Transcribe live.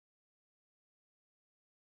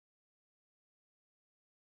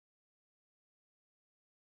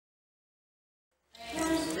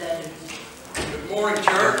morning,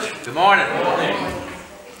 church. Good morning. Good morning.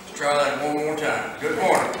 Let's try that one more time. Good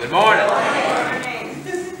morning. Good morning.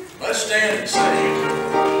 Let's stand and sing.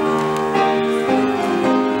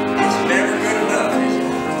 It's never good enough, is it?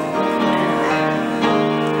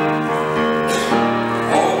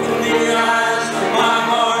 Open the eyes of my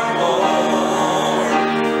heart, Lord.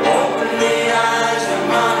 Open the eyes of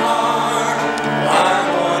my heart. I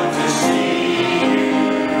want to see you.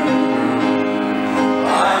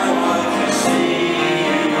 I want to see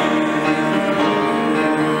you.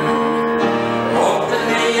 Open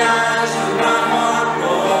the eyes of my heart,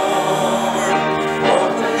 Lord.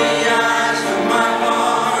 Open the eyes of my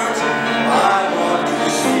heart. I want to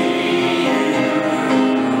see you.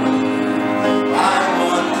 I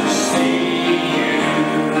want to see you.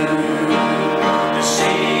 To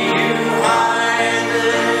see you high and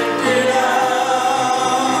lifted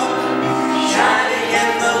up, shining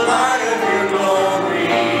in the light of your glory.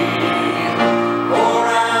 Pour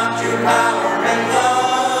out your power and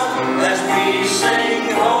love as we sing,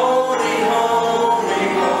 holy, holy,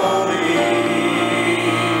 holy.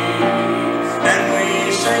 And we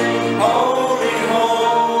sing, holy,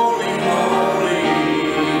 holy, holy.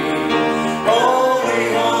 Holy,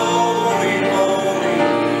 holy, holy.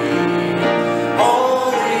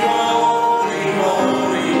 Holy, holy,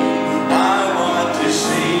 holy. I want to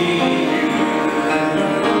see you.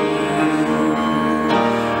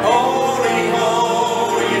 Holy,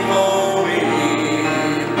 holy, holy.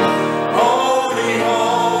 Holy,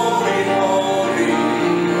 holy, holy.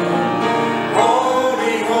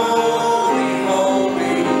 Holy, holy,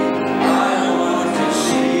 holy. I want to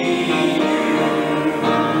see you.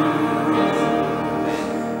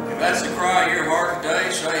 If that's the cry of your heart today,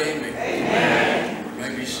 say amen. Amen. You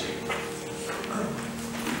may be seated.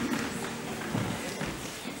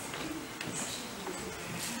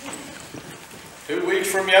 Two weeks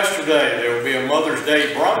from yesterday, there will be a Mother's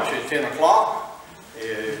Day brunch at 10 o'clock.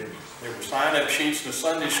 There were sign-up sheets in the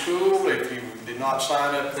Sunday school. If you did not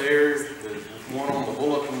sign up there, there's one on the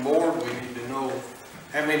bulletin board. We need to know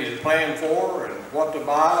how many to plan for and what to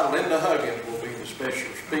buy. Linda Huggins will be the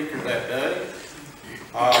special speaker that day.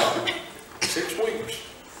 6 weeks,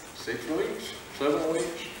 7 weeks,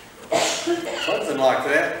 something like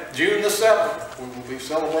that. June the 7th, we will be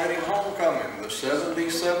celebrating homecoming, the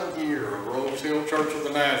 77th year of Rose Hill Church of the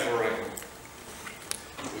Nazarene.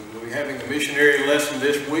 We will be having a missionary lesson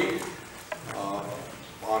this week.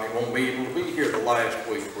 Bonnie won't be able to be here the last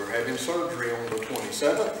week. We're having surgery on the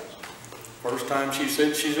 27th. First time she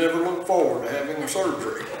said she's ever looked forward to having a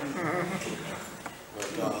surgery.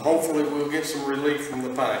 But hopefully we'll get some relief from the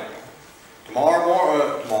pain.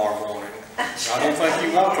 Tomorrow morning. I don't think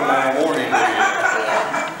you want tomorrow morning, do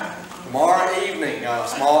you? Tomorrow evening, a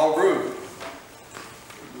small group.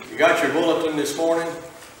 You got your bulletin this morning?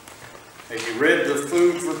 Have you read the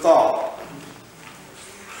food for thought?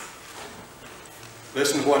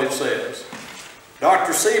 Listen to what it says.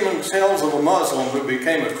 Dr. Seaman tells of a Muslim who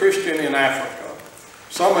became a Christian in Africa.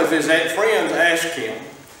 Some of his friends asked him,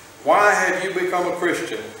 "Why have you become a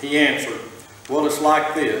Christian?" He answered, "Well, it's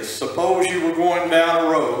like this. Suppose you were going down a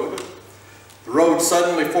road. The road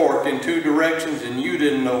suddenly forked in two directions and you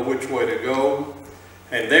didn't know which way to go.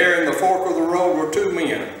 And there in the fork of the road were two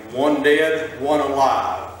men, one dead, one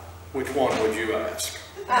alive. Which one would you ask?"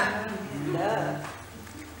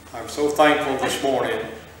 I'm so thankful this morning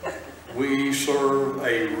we serve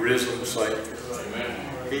a risen Savior.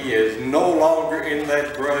 He is no longer in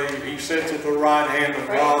that grave. He sits at the right hand of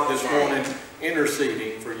God this morning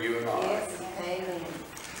interceding for you and I.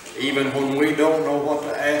 Even when we don't know what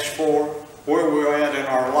to ask for, where we're at in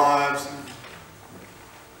our lives,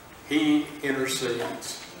 He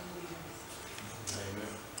intercedes.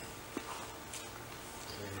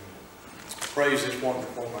 Praise His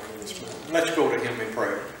wonderful name this morning. Let's go to Him in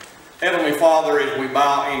prayer. Heavenly Father, as we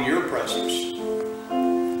bow in your presence,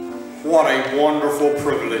 what a wonderful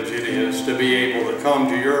privilege it is to be able to come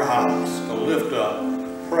to your house, to lift up,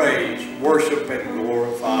 praise, worship, and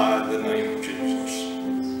glorify the name of Jesus.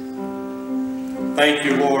 Thank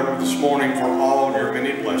you, Lord, this morning for all your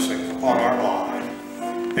many blessings upon our lives.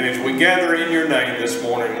 And as we gather in your name this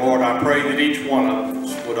morning, Lord, I pray that each one of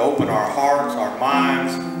us would open our hearts, our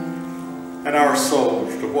minds, and our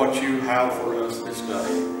souls to what you have for us this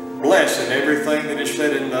day. Bless in everything that is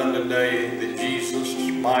said and done today, that Jesus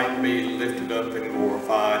might be lifted up and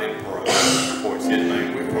glorified and praised. For it's in His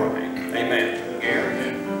name we pray. Amen.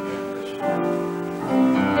 Gary.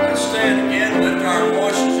 Let's stand again and lift our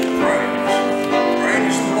voices in praise.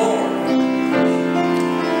 Praise the Lord.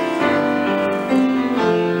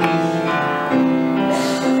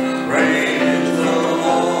 Praise the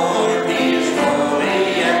Lord, He is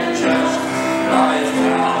holy and just.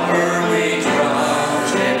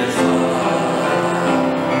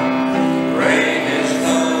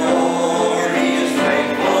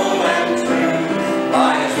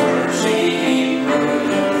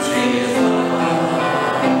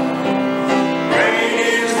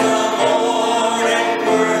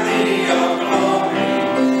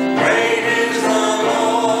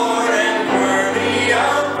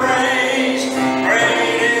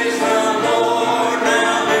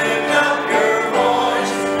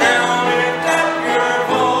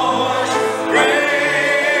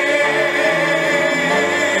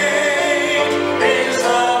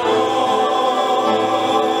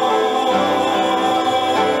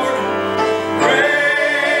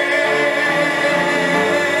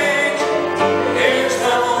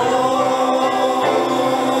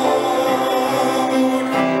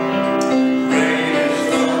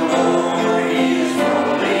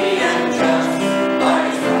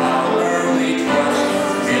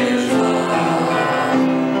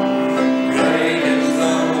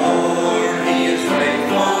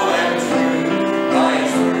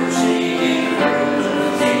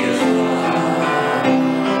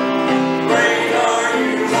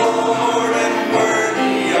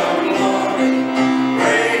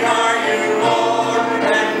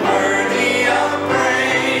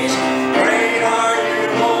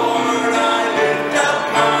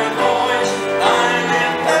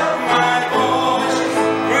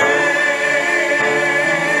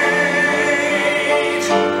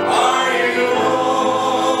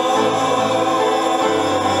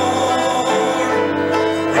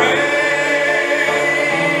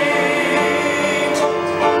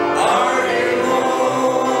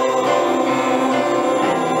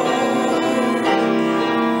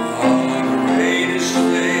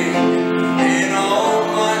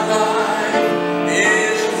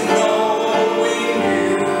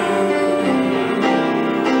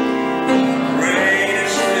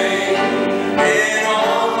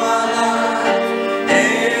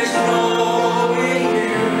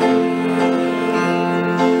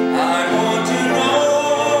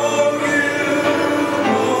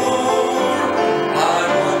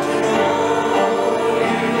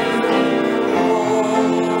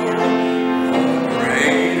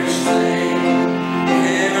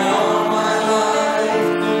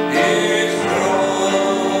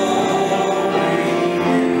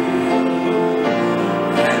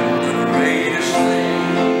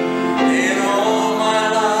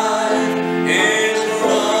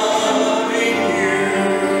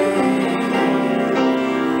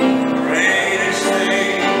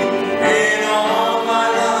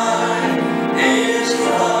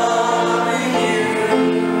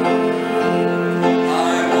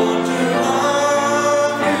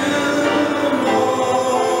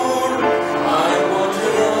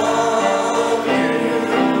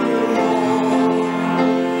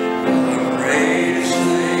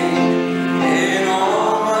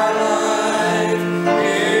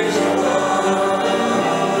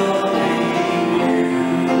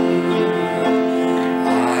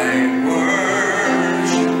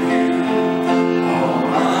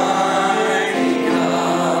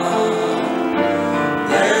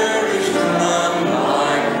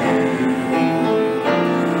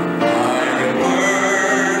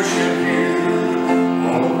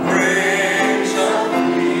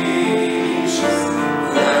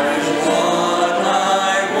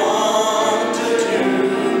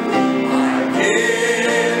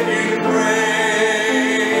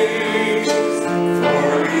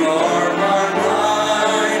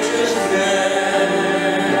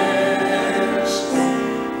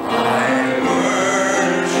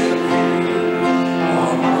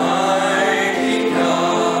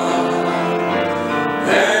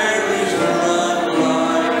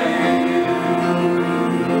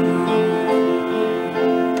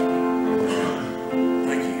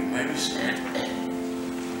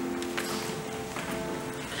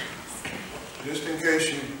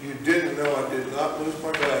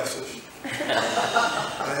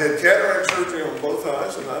 both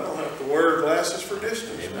eyes, and I don't have to wear glasses for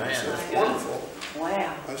distance. Amen. That's wonderful.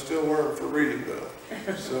 Wow. I still wear them for reading though,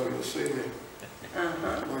 so you'll see me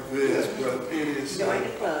like this, but it is. Join the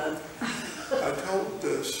club. I told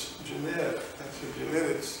this Jeanette, I said,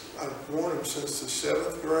 Jeanette, I've worn them since the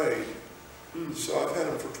 7th grade, so I've had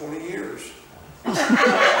them for 20 years. Maybe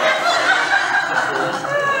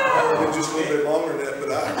just a little bit longer than that,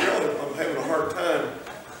 but I'm having a hard time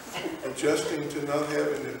adjusting to not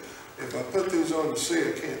having it. If I put these on to see,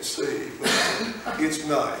 I can't see, but it's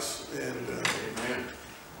nice, and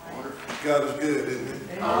God is good, isn't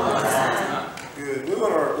He? Good. We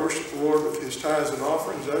want to worship the Lord with His tithes and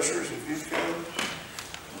offerings. Ushers, if you come.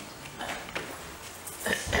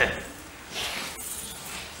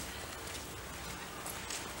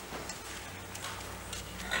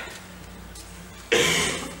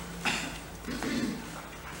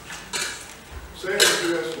 Say it to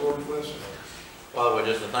us, Lord, bless us. Father, we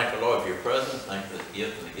just thank the Lord for your presence. Thank you for the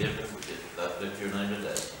gift and the giver. We just lift your name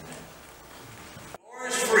today.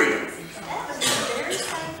 Glorious freedom. That was the very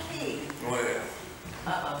same key. Well, isn't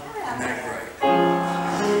Uh-oh. that great?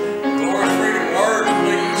 Glorious freedom word,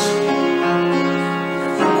 please.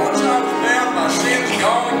 Once I was bound by sin's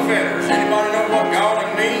galling fetters. Anybody know what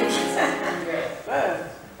galling means?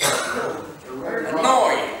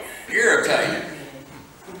 Annoying, irritating,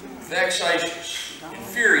 vexatious,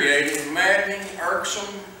 infuriating, maddening,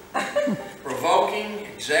 irksome, provoking,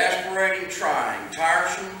 exasperating, trying,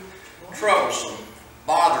 tiresome, troublesome,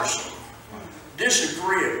 bothersome,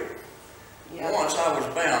 disagreeable. Once I was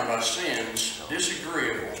bound by sin's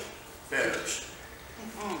disagreeable fetters.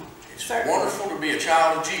 It's wonderful to be a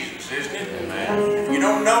child of Jesus, isn't it? Amen. If you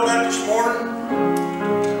don't know that this morning,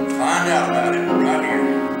 find out about it right here.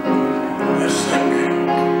 Let's sing that.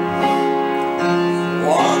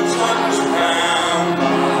 Once I was bound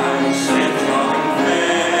by sin's galling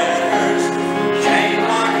fetters, chained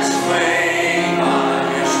like a slave,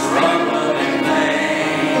 I struggled in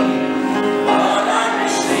vain. But I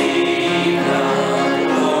received the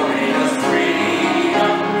glorious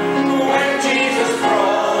freedom when Jesus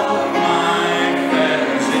broke my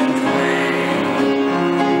fetters in twain.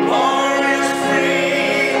 Glorious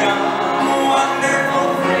freedom, what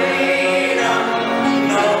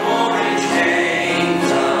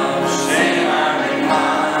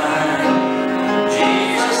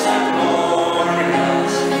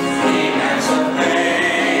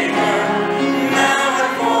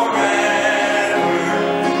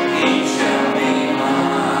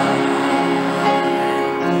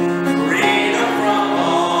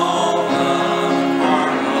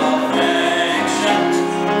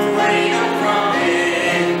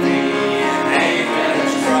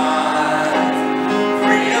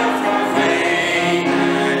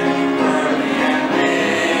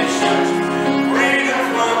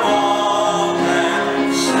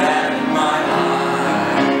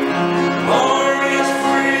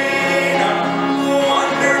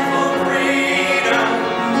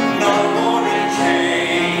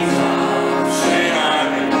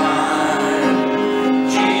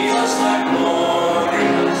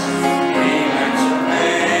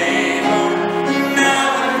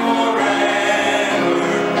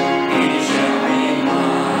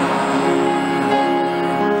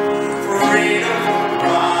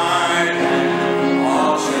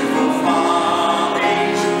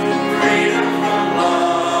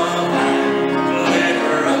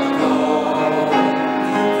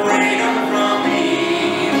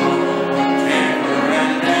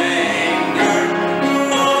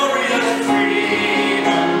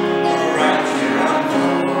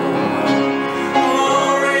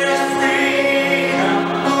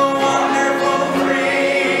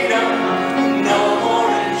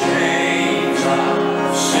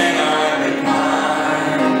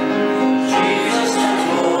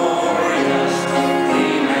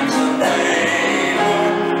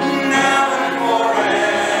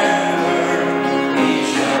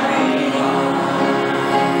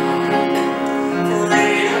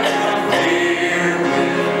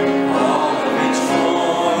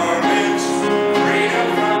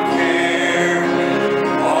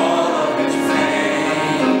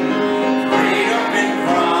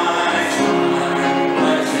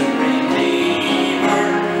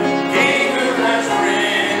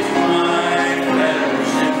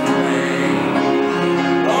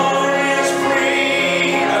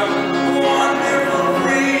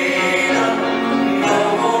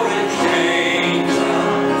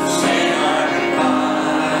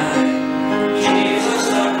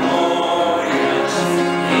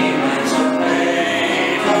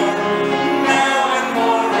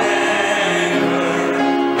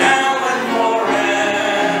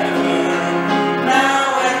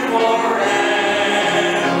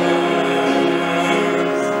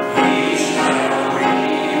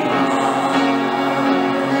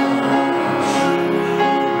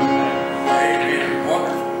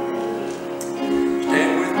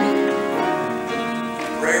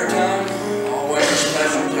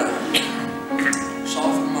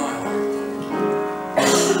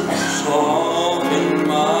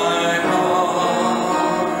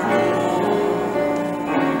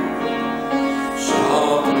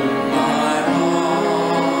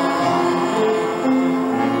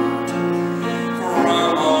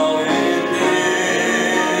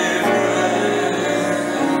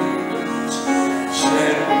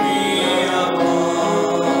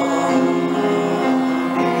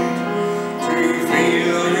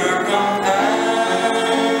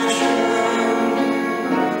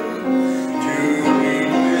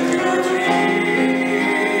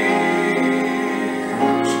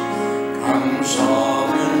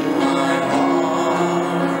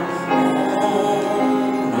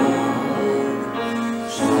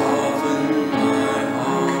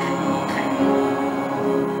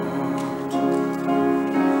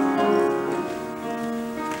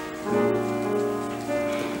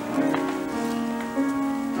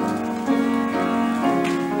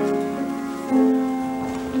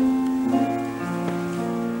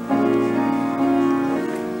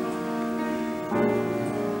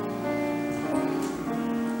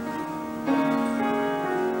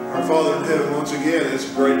Our Father in heaven, once again,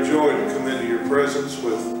 it's a great joy to come into your presence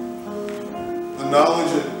with the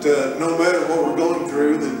knowledge that no matter what we're going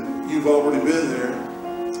through, that you've already been there.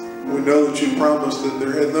 We know that you promised that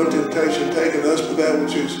there had no temptation taken us but that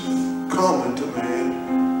which is common to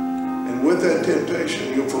man. And with that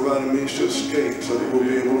temptation, you'll provide a means to escape so that we'll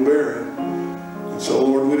be able to bear it. And so,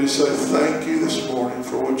 Lord, we just say thank you this morning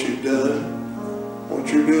for what you've done,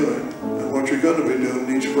 what you're doing, and what you're going to be doing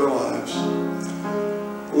in each of our lives.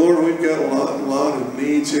 Lord, we've got a lot of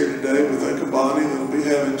needs here today. We think of Bonnie that will be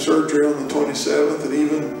having surgery on the 27th, and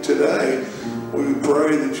even today, we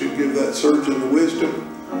pray that you give that surgeon the wisdom,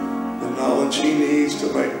 the knowledge he needs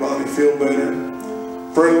to make Bonnie feel better.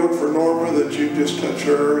 Pray, Lord, for Norma that you just touch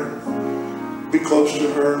her and be close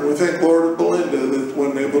to her. And we thank, Lord, of Belinda that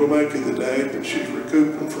wasn't able to make it today, but she's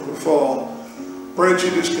recouping from a fall. Pray that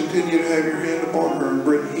you just continue to have your hand upon her and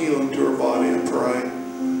bring healing to her body, I pray.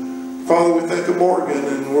 Father, we think of Morgan,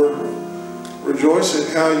 and we're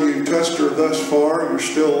rejoicing how you touched her thus far. You're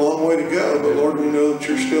still a long way to go, but Lord, we know that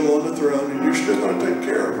you're still on the throne and you're still going to take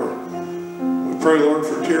care of her. We pray, Lord,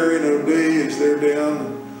 for Terry and OD as they're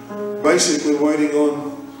down basically waiting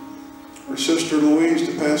on her sister Louise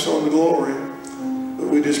to pass on to glory. But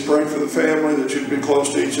we just pray for the family that you'd be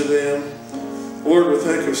close to each of them. Lord, we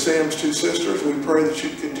think of Sam's two sisters. We pray that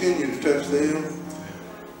you'd continue to touch them.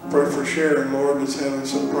 Pray for Sharon, Lord, that's having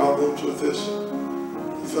some problems with this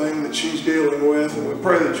thing that she's dealing with. And we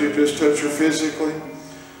pray that you just touch her physically.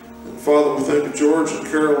 And Father, we think of George and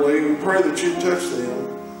Carol Lee. We pray that you touch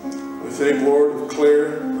them. We think, Lord, of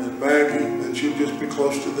Claire and Maggie, that you just be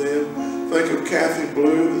close to them. Think of Kathy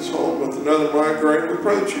Blue that's home with another migraine. We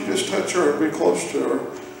pray that you just touch her and be close to her.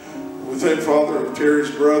 We think, Father, of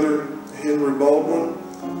Terry's brother, Henry Baldwin.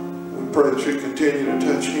 We pray that you continue to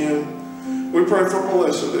touch him. We pray for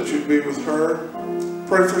Melissa that you'd be with her.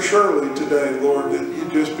 Pray for Shirley today, Lord, that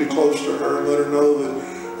you'd just be close to her and let her know that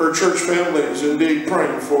her church family is indeed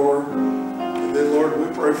praying for her. And then, Lord,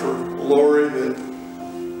 we pray for Lori that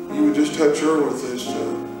you would just touch her with this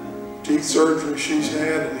teeth surgery she's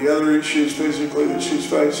had and the other issues physically that she's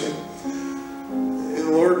facing. And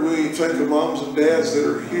Lord, we think of moms and dads that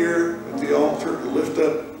are here at the altar to lift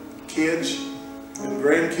up kids and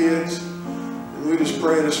grandkids. And we just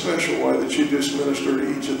pray in a special way that you just minister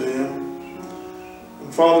to each of them.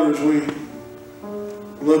 And Father, as we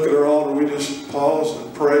look at our altar, we just pause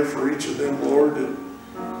and pray for each of them, Lord,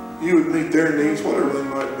 that you would meet their needs, whatever they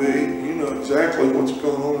might be. You know exactly what's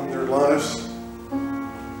going on in their lives.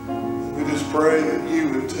 We just pray that you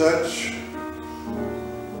would touch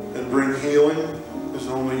and bring healing as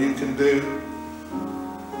only you can do.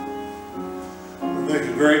 We think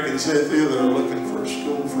of Greg and Cynthia that are looking for a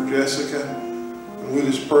school for Jessica. And we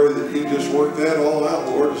just pray that you just work that all out,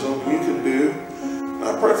 Lord, as only you can do. And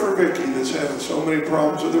I pray for Vicky that's having so many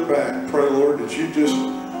problems with her back. Pray, Lord, that you just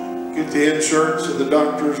get the insurance and the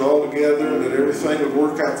doctors all together and that everything would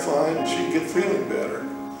work out fine and she'd get feeling better.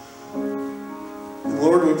 And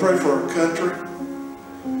Lord, we pray for our country.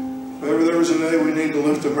 If ever there was a day we need to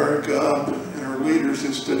lift America up, and our leaders,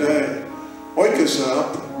 it's today. Wake us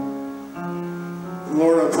up. And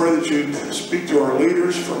Lord, I pray that you'd speak to our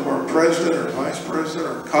leaders, from our president, our vice president,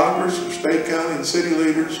 our Congress, our state, county, and city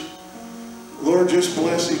leaders. Lord, just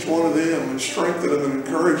bless each one of them and strengthen them and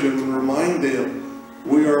encourage them and remind them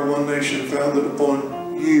we are one nation founded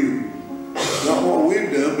upon you. Not what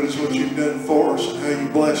we've done, but it's what you've done for us and how you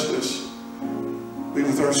blessed us. Be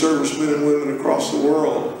with our servicemen and women across the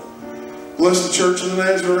world. Bless the Church of the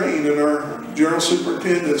Nazarene and our general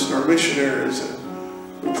superintendents and our missionaries. And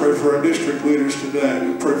we pray for our district leaders today.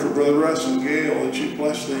 We pray for Brother Russ and Gail that you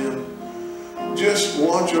bless them. Just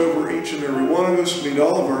watch over each and every one of us, meet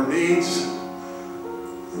all of our needs.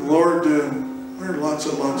 And Lord, there are lots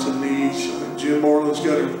of needs. Jim Moreland's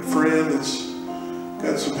got a friend that's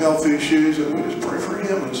got some health issues, and we just pray for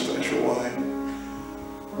him in a special way.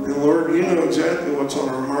 And Lord, you know exactly what's on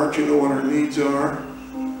our heart. You know what our needs are.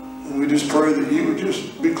 And we just pray that you would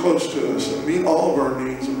just be close to us and meet all of our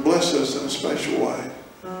needs and bless us in a special way.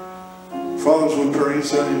 Father, as we pray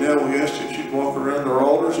Sunday now, we ask that you'd walk around our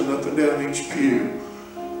altars and up and down each pew.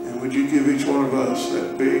 And would you give each one of us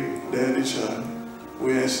that big daddy's hug?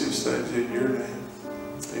 We ask these things in your name.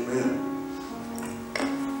 Amen.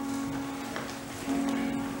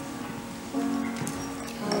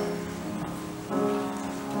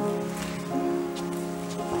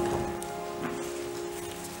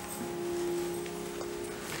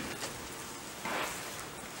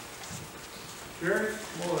 Jerry,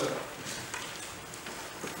 come on up.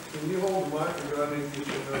 Can you hold the mic, or do I need to get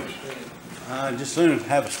you another stand? Just soon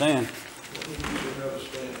have a stand. I need to get you another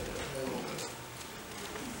stand. Hold on.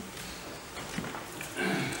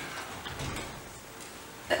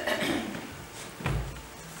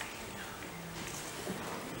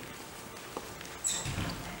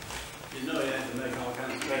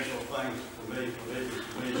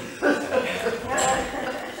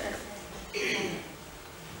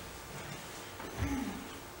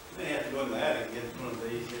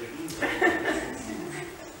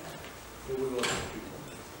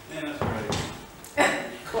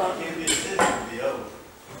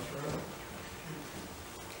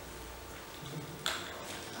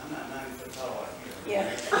 Yeah.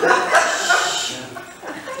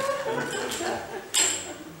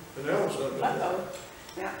 And that was something. Uh-oh.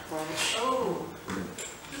 Yeah. Oh,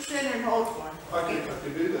 just sit there and hold one. I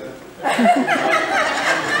could do that.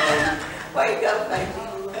 Wake up, baby.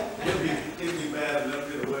 It'll be bad enough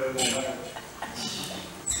either way, it won't matter.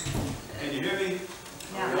 Can you hear me?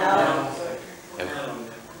 No,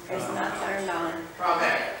 it's not turned on.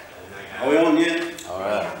 Are we on yet? All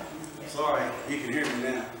right. Sorry, you can hear me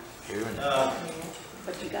now. Here and now.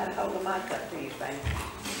 But you gotta hold the mic up to your face.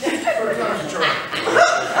 First time's a charm.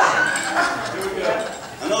 Here we go.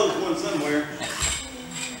 I know there's one somewhere.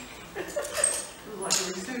 Like a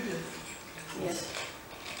resurgence. Yes.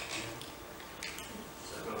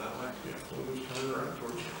 Yeah, we'll just turn it around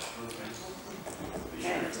towards you.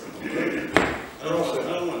 I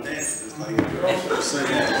don't want to dance this thing. Just say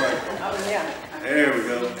that right. Oh, yeah. There we go.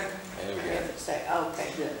 There we go. Yeah, but say, okay,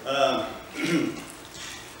 good.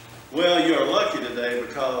 Well, you're lucky today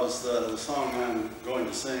because the song I'm going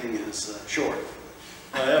to sing is short.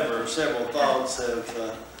 However, several thoughts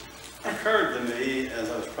have occurred to me as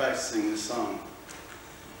I was practicing this song.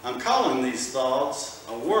 I'm calling these thoughts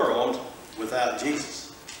a world without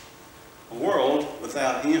Jesus, a world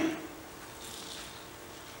without Him.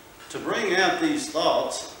 To bring out these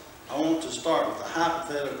thoughts, I want to start with a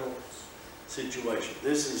hypothetical situation.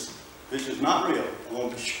 This is not real. I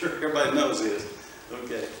want to be sure everybody knows this.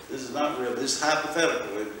 Okay, this is not real. This is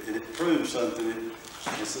hypothetical. It proves something.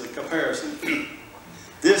 It's a comparison.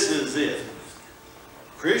 This is it.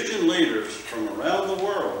 Christian leaders from around the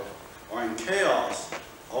world are in chaos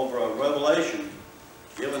over a revelation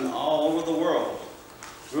given all over the world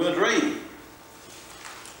through a dream.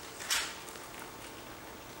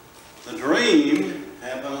 The dream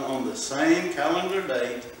happened on the same calendar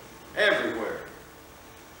date everywhere.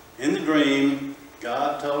 In the dream,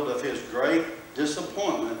 God told of His great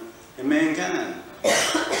disappointment in mankind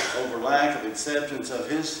over lack of acceptance of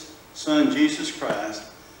His Son Jesus Christ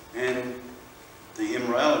and the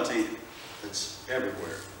immorality that's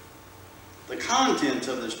everywhere. The contents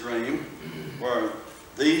of this dream were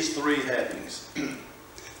these three happenings.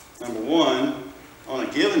 Number one, on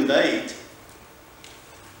a given date,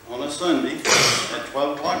 on a Sunday at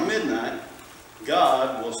 12 o'clock midnight,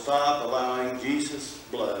 God will stop allowing Jesus'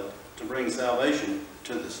 blood to bring salvation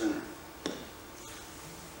to the sinner.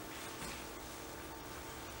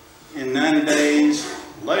 In 90 days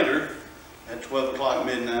later, at 12 o'clock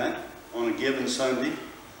midnight, on a given Sunday,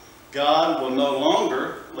 God will no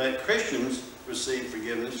longer let Christians receive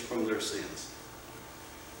forgiveness from their sins.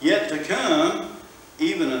 Yet to come,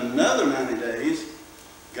 even another 90 days,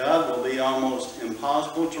 God will be almost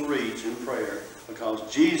impossible to reach in prayer because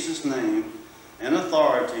Jesus' name and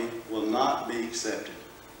authority will not be accepted.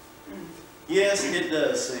 Yes, it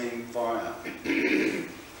does seem far out.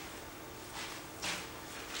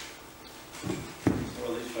 What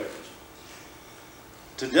are these papers?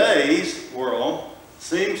 Today's world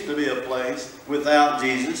seems to be a place without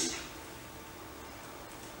Jesus.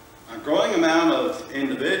 A growing amount of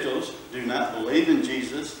individuals do not believe in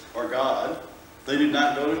Jesus or God. They do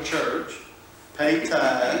not go to church, pay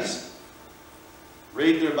tithes,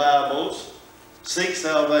 read their Bibles, seek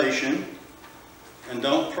salvation, and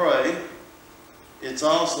don't pray. It is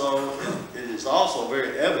also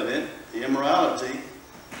very evident the immorality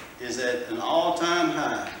is at an all-time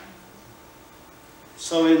high.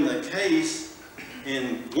 So in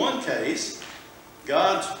one case,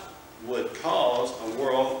 God would cause a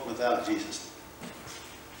world without Jesus.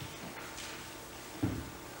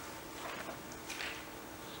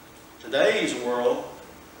 Today's world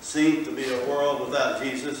seems to be a world without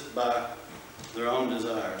Jesus by their own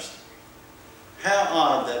desires. How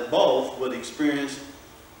odd that both would experience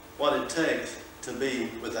what it takes to be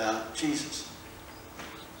without Jesus.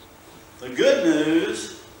 The good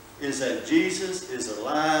news is that Jesus is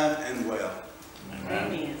alive and well.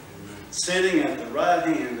 Amen. Sitting at the right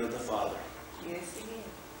hand of the Father. Yes, He is.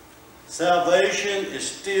 Salvation is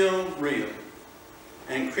still real,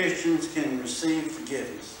 and Christians can receive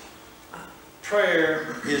forgiveness.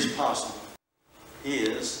 Prayer is possible.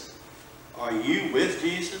 Are you with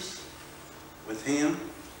Jesus, with Him,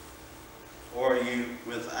 or are you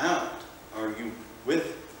without? Are you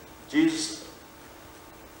with Jesus,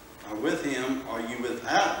 or with Him? Are you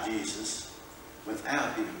without Jesus,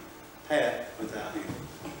 without Him? Pat, without Him.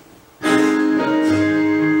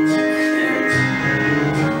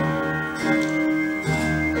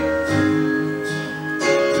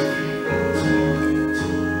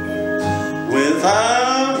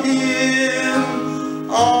 Without Him,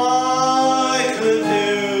 I could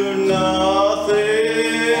do nothing.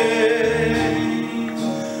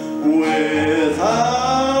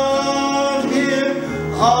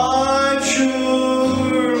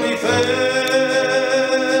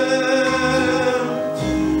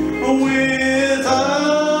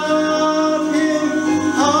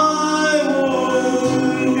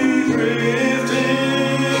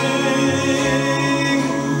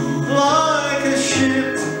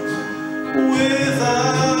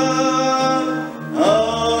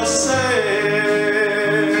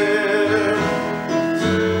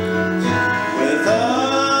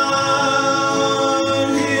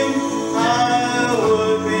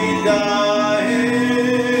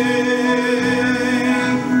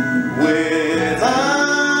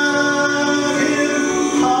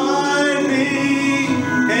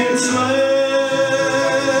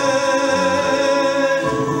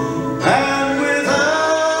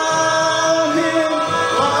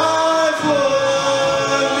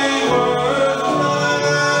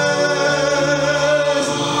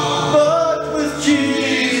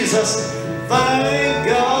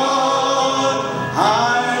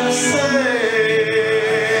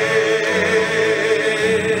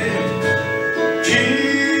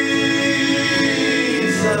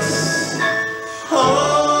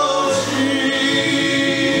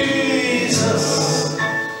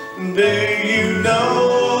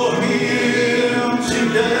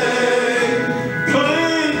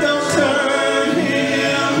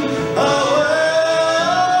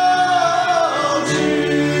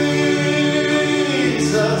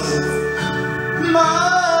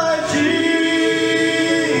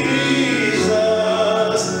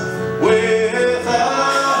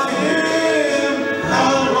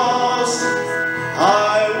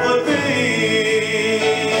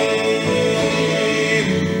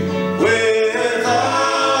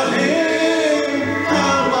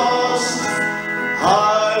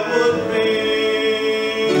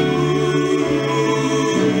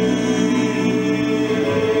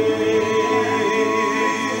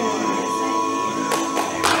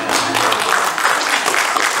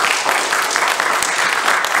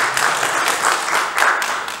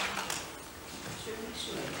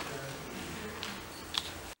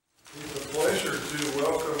 pleasure to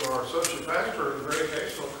welcome our associate pastor, and Greg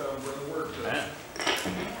Case will come bring the word to us.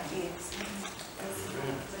 Yes.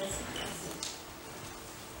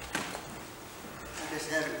 I just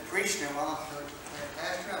haven't preached in a while, so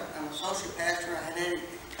pastor, I'm associate pastor. I had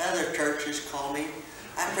other churches call me.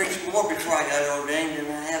 I preached more before I got ordained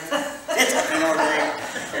than I have since I've been ordained.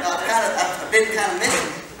 I've been kind of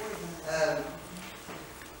missing.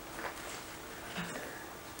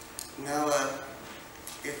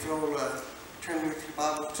 If you'll turn with your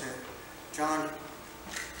Bible to John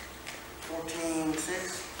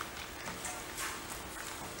 14:6.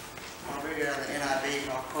 I'll read it out of the NIV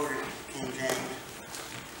and I'll quote it in King James.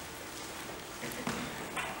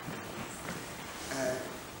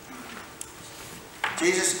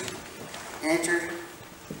 Jesus answered,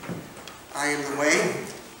 I am the way,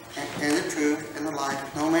 and the truth, and the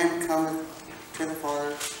life. No man cometh to the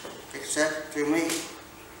Father except through me.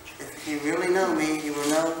 If you really know me, you will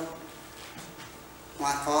know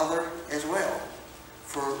my Father as well.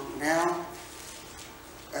 For now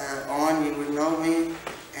on you will know me,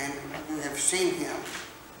 and you have seen him.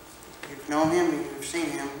 You've known him, and you have seen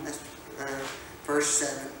him. That's verse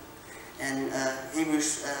 7. And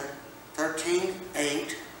Hebrews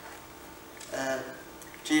 13:8.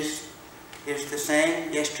 Jesus is the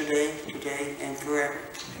same yesterday, today, and forever.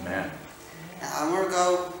 Amen. Now I'm going to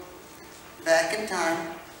go back in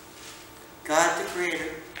time. God the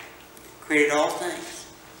Creator created all things.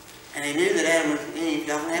 And he knew that Adam and Eve,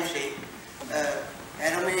 y'all can have seed,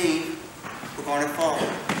 Adam and Eve were going to fall.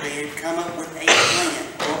 So he had come up with a plan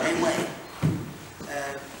or a way.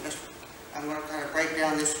 I'm going to kind of break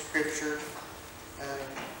down this scripture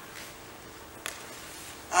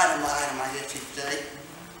item by item, I guess you could say.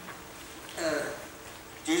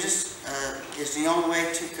 Jesus is the only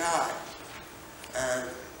way to God.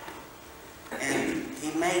 And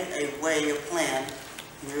he made a way, a plan.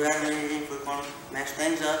 He knew Adam and Eve were going to mess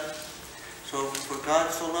things up. So, for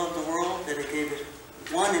God so loved the world that he gave his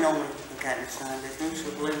one and only begotten Son, that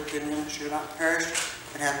whoso believeth in him should not perish,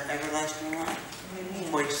 but have everlasting life.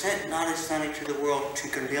 For he sent not his Son into the world to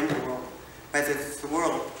condemn the world, but that the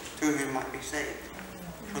world through him might be saved.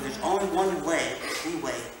 So there's only one way, the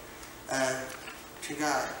way, to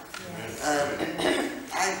God.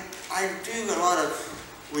 I do a lot of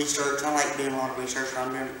research. I like doing a lot of research when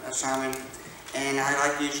I'm doing a sermon, and I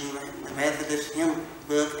like using the Methodist hymn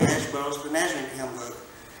book as well as the Nazarene hymn book.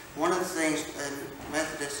 One of the things in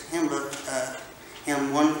Methodist hymn book,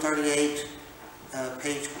 hymn 138,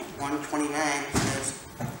 page 129 says,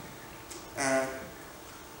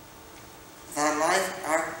 thy life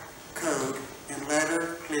our code and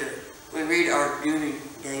letter clear. We read our duty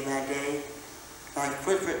day by day, thy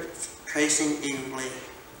footprints tracing eagerly.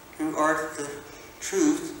 Who art the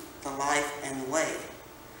truth, the life, and the way.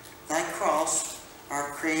 Thy cross,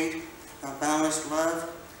 our creed, thy boundless love,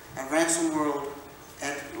 a ransomed world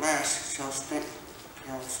at last shall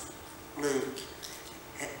live.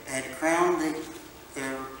 Had crowned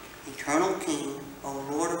their eternal King, O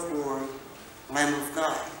Lord of glory, Lamb of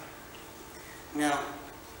God. Now,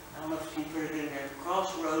 I don't know if you can put it in there.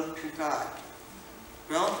 Crossroad to God.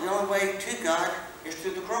 Well, the only way to God is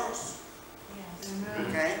through the cross.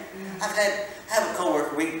 Okay? I have a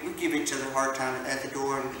coworker. We give each other a hard time at the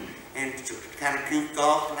door and kind of goof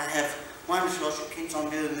off. And I have one associate keeps on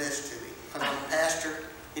doing this to me. Because I'm a pastor.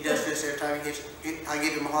 He does this every time I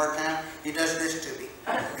give him a hard time. He does this to me.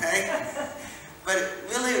 Okay? But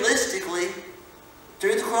realistically,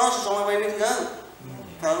 through the cross is the only way we can go,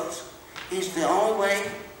 folks. He's the only way.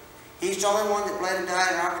 He's the only one that bled and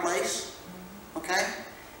died in our place. Okay?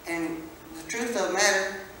 And the truth of the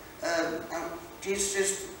matter, Jesus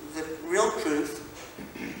is the real truth.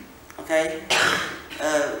 Okay?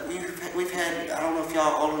 We've had, I don't know if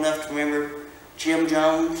y'all are old enough to remember Jim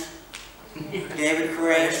Jones, David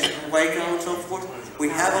Koresh, Waco, and so forth. We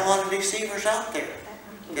have a lot of deceivers out there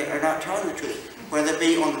that are not telling the truth, whether it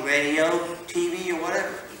be on the radio, TV, or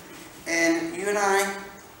whatever. And you and I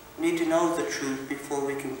need to know the truth before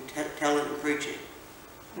we can tell it and preach it.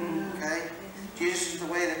 Okay? Jesus is the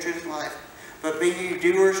way, the truth, and life. But be ye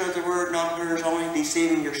doers of the word, not hearers only,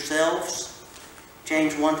 deceiving yourselves.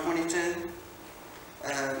 James 1:22.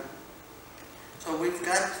 So we've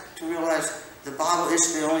got to realize the Bible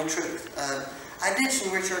is the only truth. I did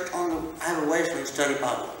some research on I have a Wesley study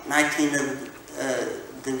Bible. 19 of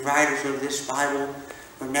the writers of this Bible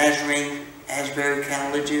were Nazarene, Asbury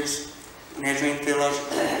colleges, Nazarene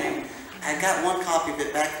Theological. I got one copy of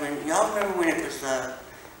it back when, y'all remember when it was,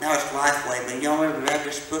 now it's Lifeway, but y'all remember the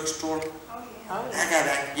Baptist bookstore? I got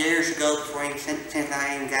back years ago before since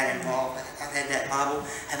I even got involved. I've had that Bible.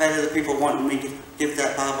 I've had other people wanting me to give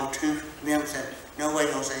that Bible to them. Said, no way,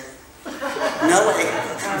 Jose. No way.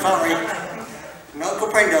 Sorry. No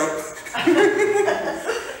comprendo.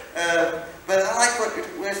 But I like what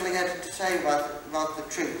Wesley had to say about the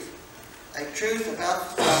truth. A truth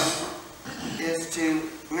about the Son is to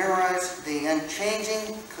memorize the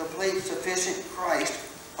unchanging, complete, sufficient Christ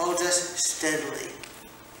holds us steadily.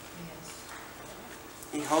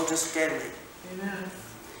 He holds us steadily. Amen.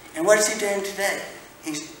 And what is he doing today?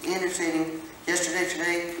 He's interceding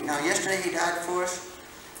yesterday he died for us,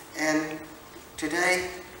 and today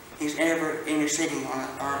he's ever interceding on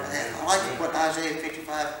our behalf. I like what Isaiah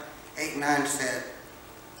 55:8-9 said.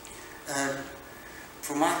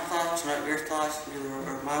 For my thoughts are not your thoughts, neither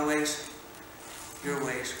are my ways your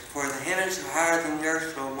ways. For the heavens are higher than the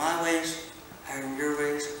earth, so my ways higher than your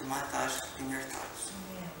ways, and my thoughts than your thoughts.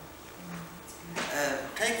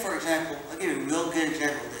 Take, for example, I'll give you a real good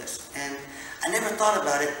example of this. And I never thought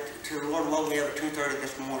about it till the Lord woke me up at 2:30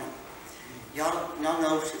 this morning. Y'all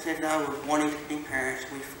know, since and I were wanting to be parents.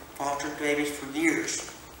 We've fostered babies for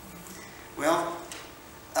years. Well,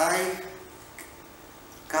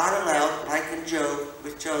 God allowed, like with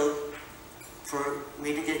Job, for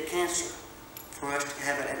me to get cancer, for us to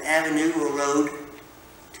have an avenue or road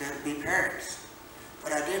to be parents.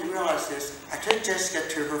 But I didn't realize this. I took Jessica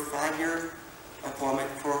to her 5-year appointment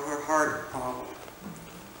for her heart problem.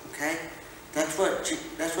 Okay? That's what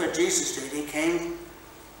Jesus did. He came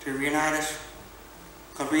to reunite us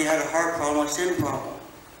because we had a heart problem, a sin problem.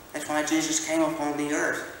 That's why Jesus came upon the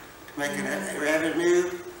earth, to make an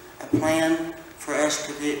avenue, a plan for us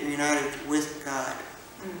to get united with God.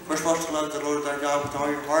 We're supposed to love the Lord thy God with all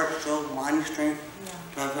your heart, soul, mind, and strength.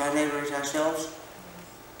 Love our neighbor as ourselves.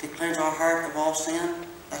 To cleanse our heart of all sin.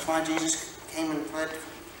 That's why Jesus came and fled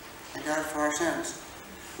and died for our sins.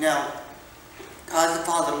 Now, God the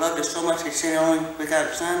Father loved us so much He sent His only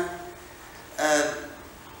begotten Son.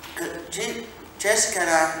 Jessica and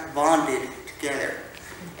I bonded together,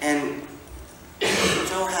 and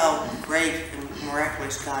show how great and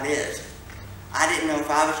miraculous God is. I didn't know if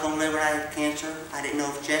I was going to live when I had cancer. I didn't know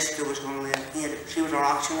if Jessica was going to live. She was on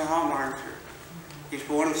oxygen and heart monitor. She was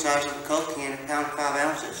born the size of a Coke can, 1 pound 5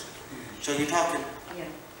 ounces. So you're talking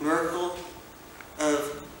miracle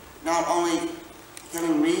of not only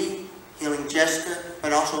healing me, healing Jessica,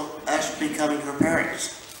 but also us becoming her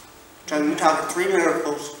parents. So you're talking 3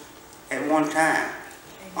 miracles at one time,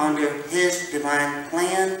 under His divine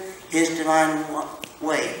plan, His divine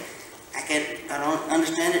way. I don't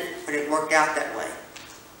understand it, but it worked out that way.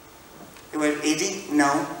 It was easy?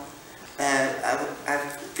 No. I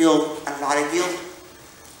feel a lot of guilt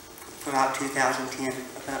for about 2010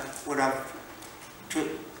 about what how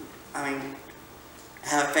it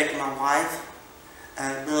affected my wife.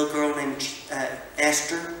 A little girl named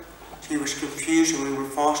Esther. She was confused, and we were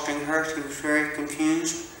fostering her. She was very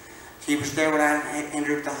confused. She was there when I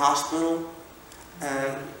entered the hospital.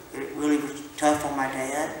 It really was tough on my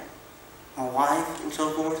dad, my wife, and so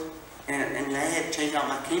forth. And they had changed out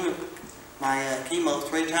my chemo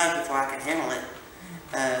 3 times before I could handle it.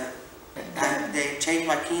 They changed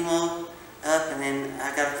my chemo up, and then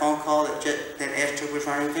I got a phone call that Esther was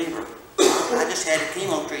running fever. I just had a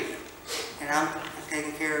chemo treatment, and I'm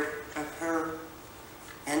taking care of her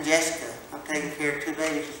and Jessica. I'm taking care of 2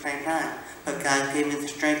 babies at the same time. But God gave me the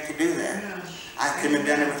strength to do that. I couldn't have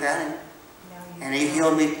done it without Him. And He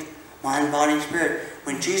healed me, mind, body, and spirit.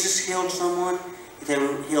 When Jesus healed someone, they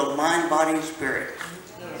were healed mind, body, and spirit.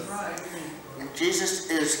 And Jesus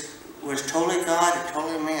was totally God and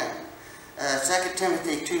totally man. 2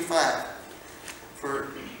 Timothy 2:5. For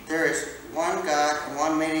there is one God and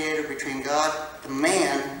one mediator between God, the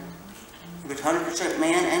man, who was 100%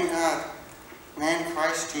 man and God, man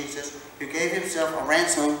Christ Jesus, who gave Himself a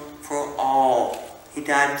ransom for all. He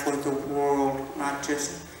died for the world, not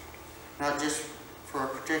just for a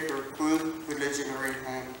particular group, religion, or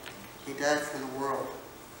anything. He died for the world.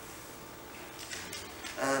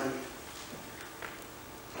 I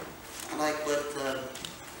like what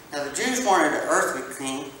now the Jews wanted an earthly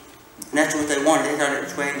king, and that's what they wanted. They thought it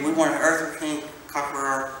was way. We want an earthly king,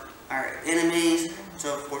 conquer our enemies, and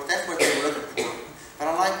so forth. That's what they were looking for. But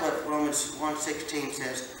I like what Romans 1:16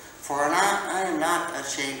 says. For I am not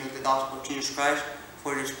ashamed of the gospel of Jesus Christ,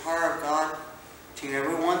 for it is the power of God to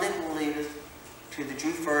everyone that believeth, to the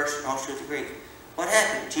Jew first, and also to the Greek. What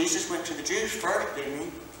happened? Jesus went to the Jews first, didn't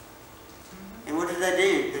He? And what did they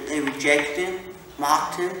do? They rejected Him,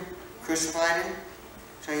 mocked Him, crucified Him.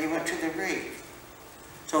 So He went to the Greek.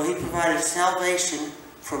 So He provided salvation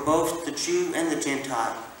for both the Jew and the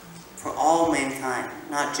Gentile, for all mankind,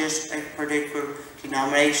 not just a particular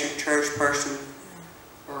denomination, church, person,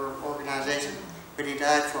 or organization, but He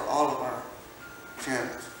died for all of our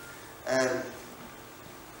sins.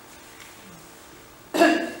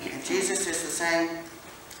 Jesus is the same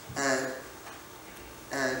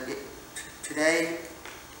today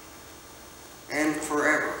and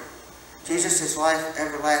forever. Jesus is life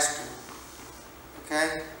everlasting.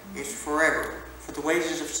 Okay? It's forever. For the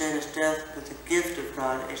wages of sin is death, but the gift of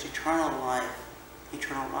God is eternal life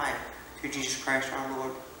through Jesus Christ our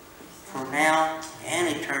Lord, for now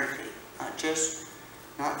and eternity. Not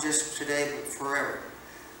just today, but forever.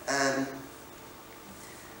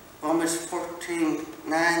 Romans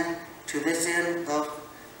 14:9, to this end,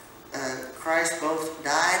 Christ both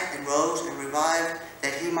died and rose and revived,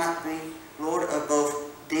 that he might be Lord of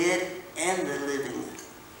both dead and the living.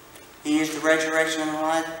 He is the resurrection and the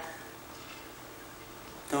life.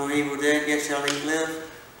 Though he were dead, yet shall he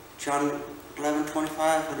live. John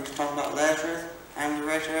 11:25, when he's talking about Lazarus, I am the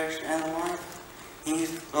resurrection and the life.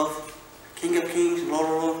 He's both King of kings, Lord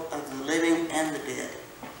of lords, of the living and the dead.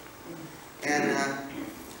 And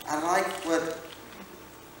I like what,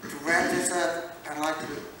 to wrap this up, I'd like to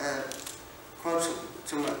quote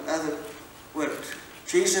some other, what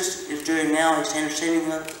Jesus is doing now. He's interceding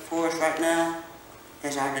for us right now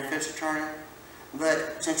as our defense attorney.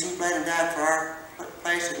 But since he bled and died for our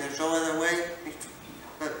place, and there's no other way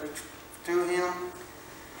but through him,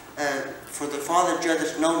 for the Father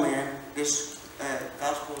judgeth no man, this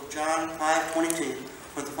Gospel of John 5:22,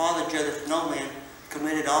 for the Father judgeth no man,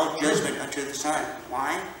 committed all judgment unto the Son.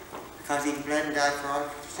 Why? Because he bled and died for our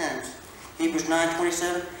sins. Hebrews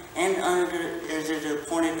 9:27, and as it is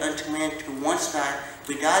appointed unto man to once die,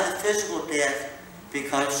 we die the physical death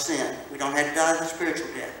because of sin. We don't have to die the spiritual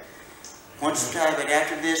death. Once die, but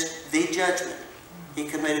after this, the judgment. He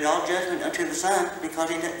committed all judgment unto the Son because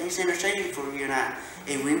he's interceding for you and I.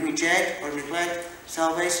 If we reject or neglect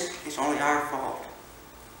salvation, it's only our fault.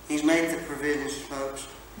 He's made the provisions, folks.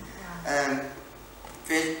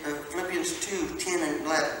 Philippians 2:10 and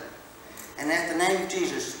 11. And at the name of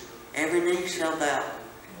Jesus, every knee shall bow,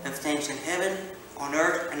 of things in heaven, on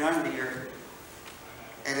earth, and under the earth.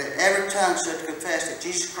 And that every tongue shall confess that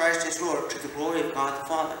Jesus Christ is Lord, to the glory of God the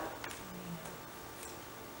Father.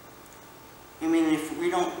 You mean if we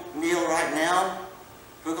don't kneel right now,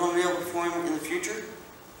 we're going to kneel before him in the future?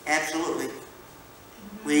 Absolutely.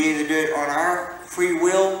 We either do it on our free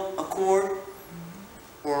will accord,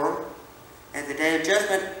 or at the day of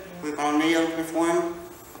judgment, we're going to kneel before him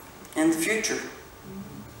in the future.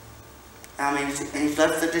 I mean, and he's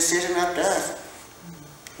left the decision up to us.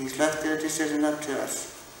 He's left the decision up to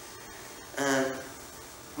us.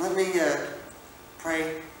 Let me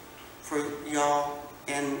pray for y'all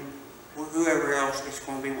and whoever else is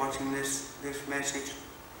going to be watching this message.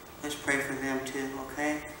 Let's pray for them too,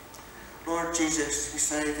 okay? Lord Jesus, you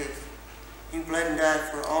say that you bled and died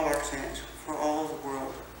for all our sins, for all the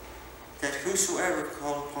world, that whosoever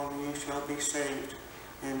call upon you shall be saved.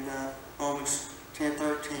 In Romans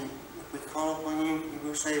 10:13, if we call upon you, you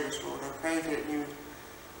will save us, Lord. I pray that you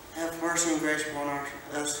have mercy and grace upon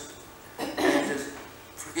us and to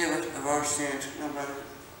forgive us of our sins, no matter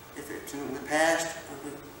if it's in the past or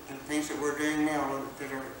the things that we're doing now, Lord,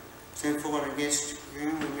 that are sinful and against you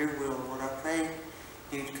and your will, Lord. I pray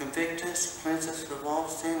you convict us, cleanse us of all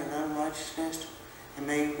sin and unrighteousness, and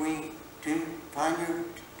may we find your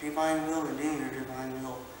divine will and do your divine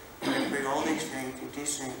will. And I pray all these things in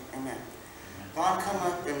Jesus' name. Amen. Ron, come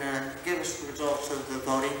up and give us the results of the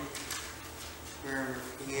voting. Wherever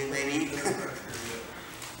you may be.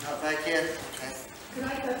 Not back yet? Okay. Can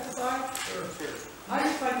I testify? Sure. I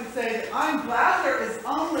just like to say that I'm glad there is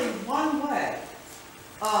only one way.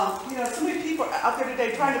 You know, so many people are out there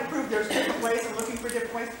today trying to prove there's different ways and looking for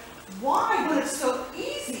different ways. Why, when it's so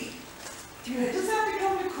easy? You just have to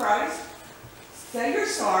come to Christ, say you're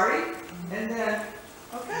sorry, and then,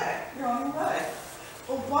 okay, you're on your way.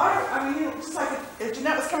 Well, why, I mean, you know, just like if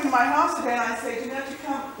Jeanette was coming to my house today and I say, Jeanette, you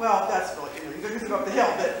come, well, that's really, you know, you're going to go up the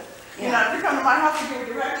hill, but, you know, if you're coming to my house to give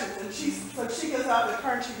her directions, and so she goes out of the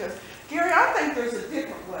car and she goes, Gary, I think there's a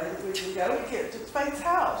different way that we can go to get to Faith's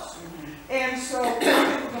house. And so,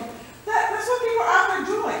 that's what people are out there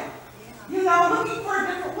doing. You know, looking for a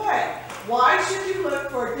different way. Why should you look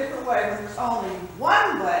for a different way when there's only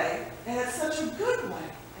one way, and it's such a good way?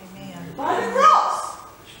 Amen. By the cross.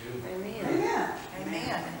 Amen. Amen.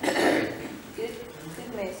 Amen. Good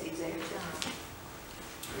message there, John.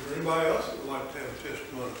 Is there anybody else that would like to have a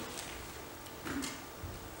testimony?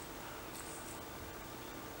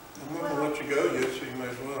 I'm not going to let you go yet, so you may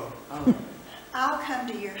as well. I'll come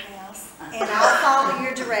to your house and I'll follow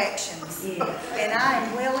your directions. And I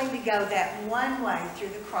am willing to go that one way through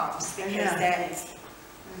the cross because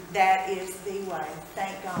that is the way.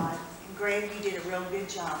 Thank God. And Greg, you did a real good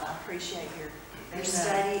job. I appreciate your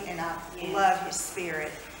study and I love his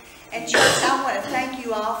spirit. And church, I want to thank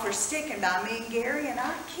you all for sticking by me and Gary and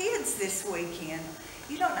our kids this weekend.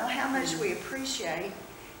 You don't know how much we appreciate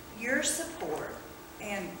your support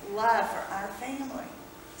and love for our family.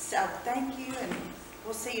 So thank you, and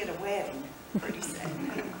we'll see you at a wedding pretty soon.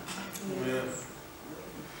 Amen.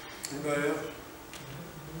 Anybody else?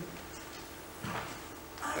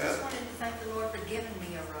 I just wanted to thank the Lord for giving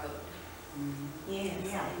me a road, Yes,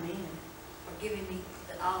 Yeah. amen. for giving me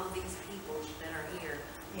all of these people that are here.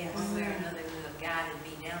 Yes. One way or another who have guided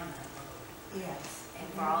me down that road. Yes. And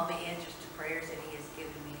for all the answers to prayers that He has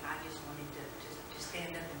given me, I just wanted to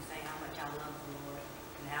stand up and say how much I love the Lord.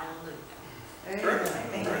 And hallelujah.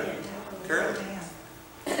 Carolyn? Carolyn?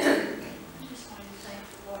 I just wanted to thank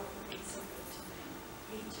the Lord for being so good to me.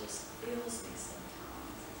 He just fills me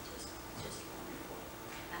sometimes. It's just wonderful.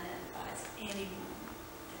 And I advise anyone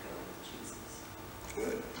to go with Jesus.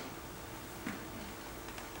 Good.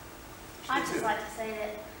 I'd just like to say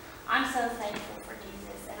that I'm so thankful for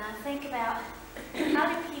Jesus, and I think about how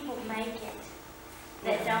do people make it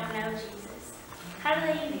that don't know Jesus? How do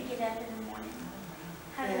they even get up in the morning?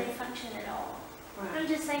 How do they function at all? I'm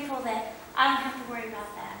just thankful that I don't have to worry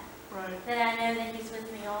about that. Right. That I know that He's with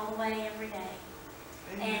me all the way, every day.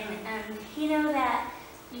 Amen. And you know that,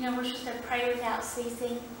 we're supposed to pray without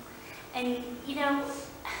ceasing. And,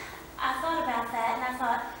 I thought about that, and I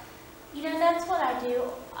thought, that's what I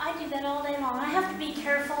do. I do that all day long. I have to be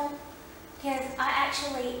careful because I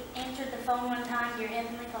actually answered the phone one time, Dear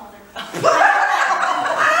Heavenly Father.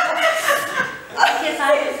 because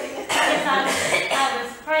I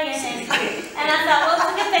was praying, and I thought, well, it's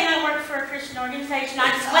a good thing I work for a Christian organization. I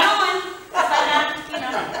just went on,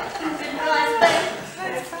 didn't realize,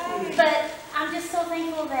 but I'm just so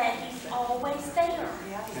thankful that He's always there,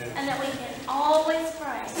 and that we can always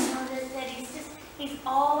pray, that He's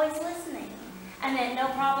always listening, and that no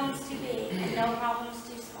problem's too big and no problem's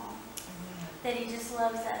too small, that He just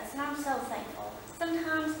loves us, and I'm so thankful.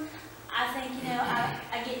 Sometimes I think,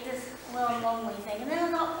 I get this little lonely thing, and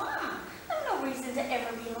then I thought, wow, there's no reason to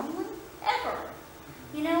ever be lonely, ever.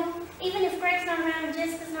 Even if Greg's not around, and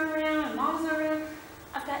Jessica's not around, and Mom's not around,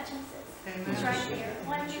 I've got Jesus. He's right there.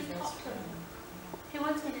 Why don't you talk to Him? He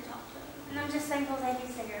wants me to talk to Him, and I'm just thankful that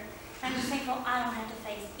He's there. I'm just thankful I don't have to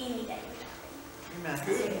face any day without Him.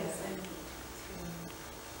 Good.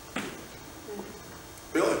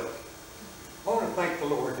 Billy? I want to thank the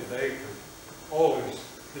Lord today for all His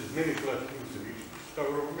many blessings that He's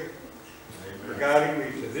bestowed on me, for guiding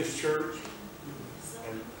me to this church.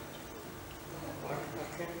 And I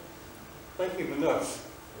can't thank Him enough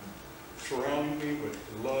for surrounding me with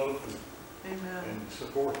the love and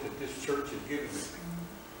support that this church has given me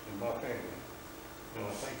and my family. And I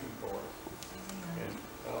thank Him for it. And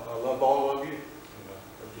I love all of you. And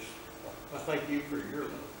I thank you for your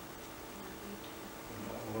love.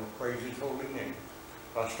 I want to praise His holy name.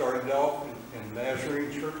 I started off in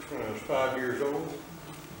Nazarene Church when I was 5 years old,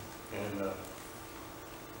 and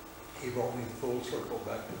He brought me full circle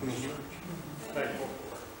back to this church. Thankful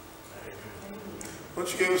for it. Why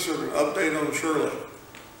don't you give us an update on Shirley?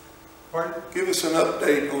 Pardon? Give us an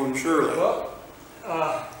update on Shirley. Well,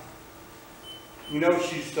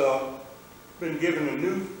 she's been given a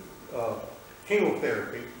new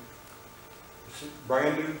chemotherapy. It's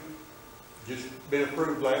brand new. Just been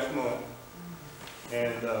approved last month,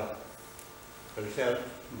 and but it's had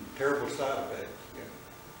some terrible side effects,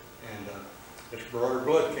 and it's brought her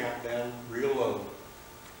blood count down real low,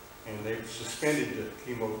 and they've suspended the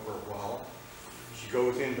chemo for a while. She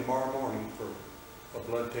goes in tomorrow morning for a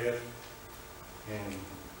blood test, and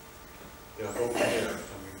they'll go from there.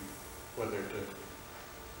 Whether to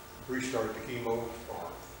restart the chemo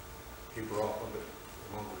or keep her off of it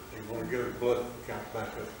longer. They want to get her blood count back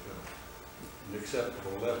up to an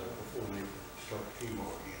acceptable level before they start chemo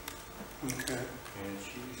again. Okay. And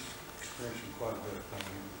she's experiencing quite a bit of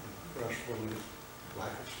pain, restfulness,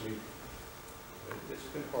 lack of sleep. It's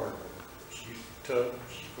been hard for her. She's tough.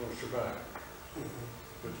 She's going to survive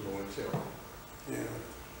with the Lord's help. Yeah.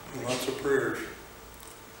 Lots of prayers.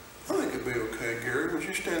 I think it'd be okay, Gary. Would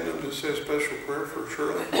you stand up and say a special prayer for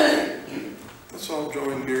Shirley? Let's all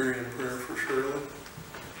join Gary in prayer for Shirley.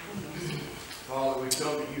 Father, we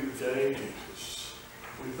come to you today.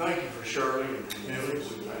 We thank you for Shirley and Billy. We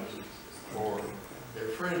thank you for their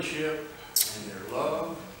friendship and their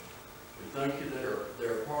love. We thank you that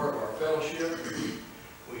they're a part of our fellowship.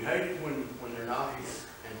 We hate it when they're not here.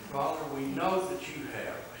 And Father, we know that you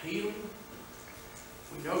have healing.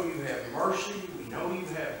 We know you have mercy. We know you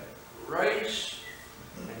have grace.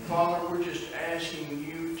 And Father, we're just asking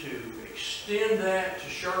you to extend that to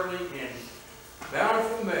Shirley in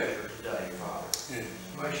bountiful measure today, Father.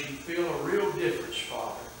 May she feel a real difference,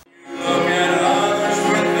 Father.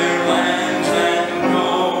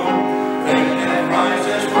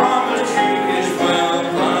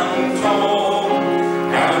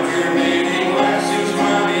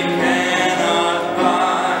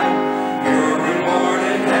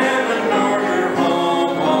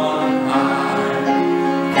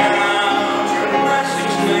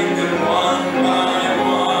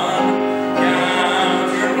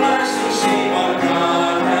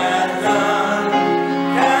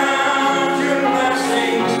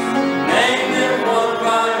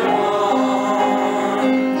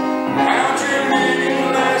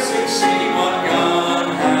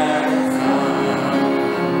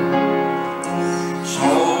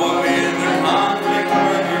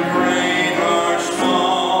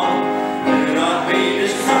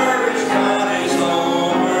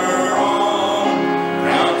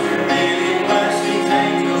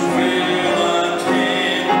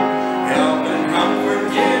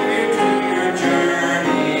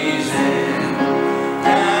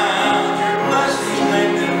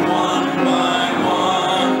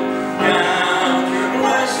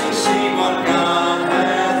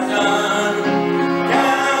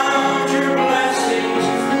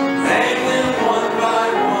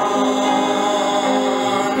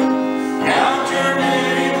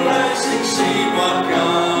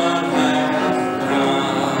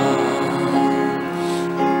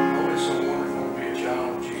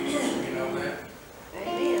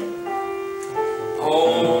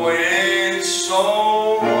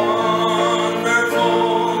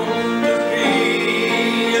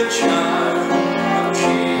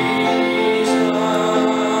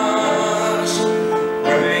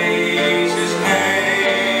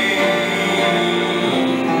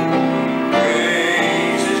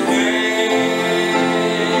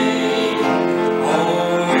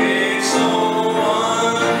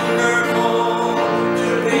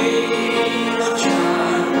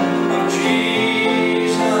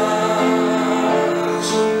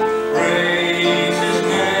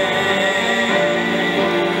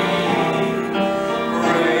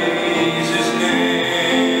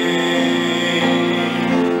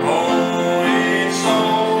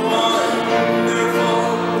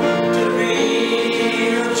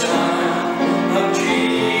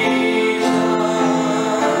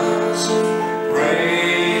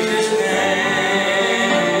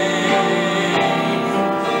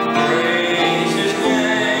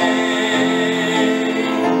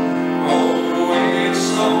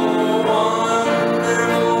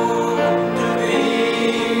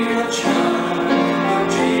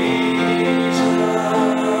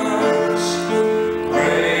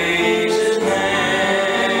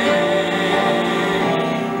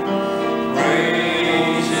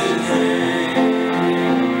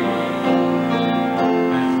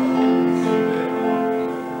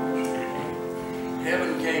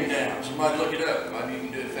 Somebody look it up. Maybe you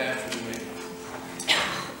can do it faster than me.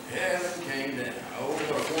 Heaven came down. Oh, what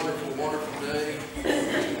a wonderful, wonderful day.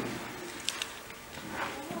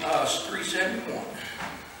 It's 371.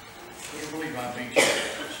 Can't believe I beat you.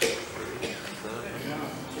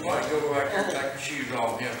 Somebody go back there and take your shoes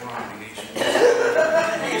off and help Ronnie.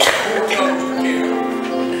 He's 4 toes to count.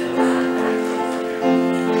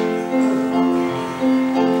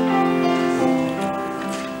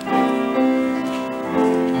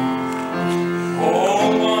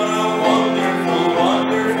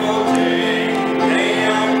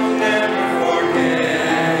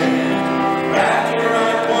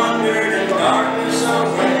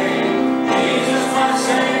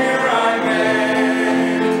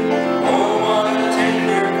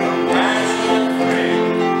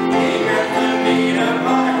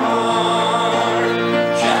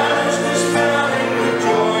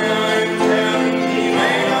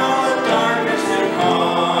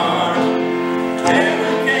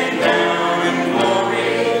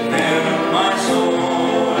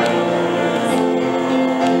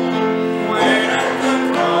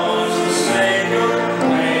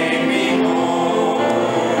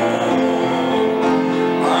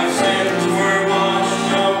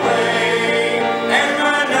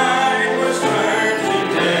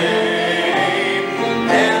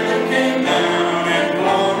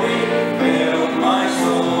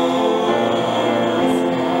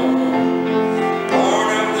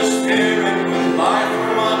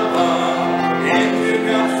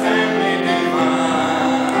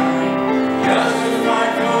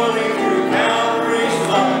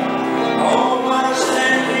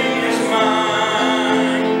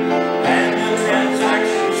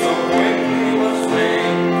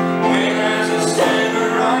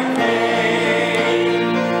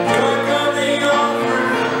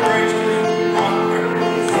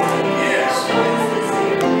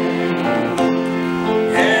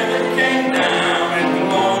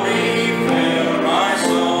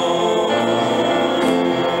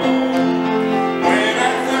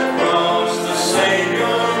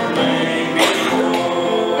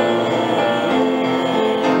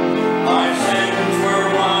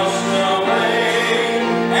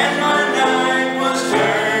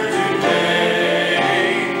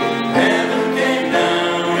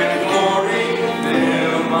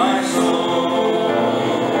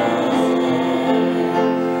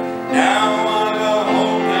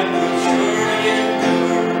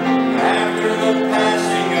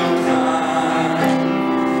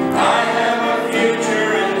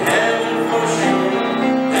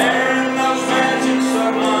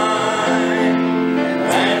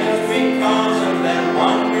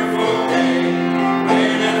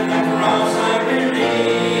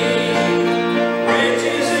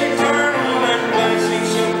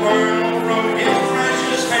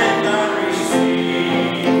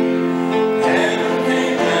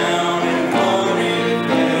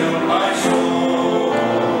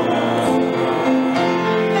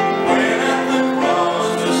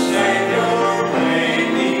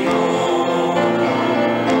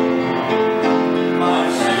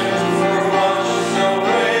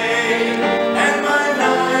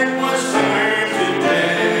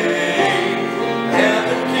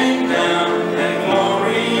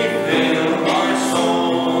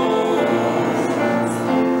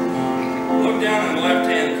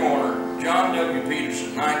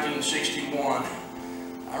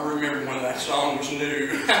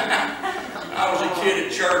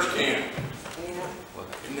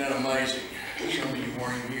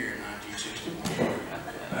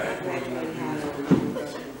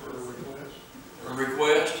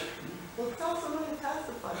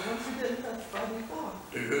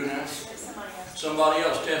 Somebody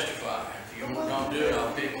else testify. If you don't do it,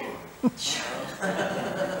 I'll pick you.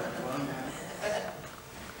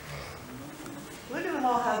 Look at them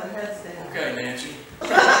all have their heads down. Okay, Nancy.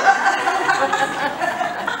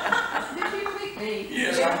 Did you pick me?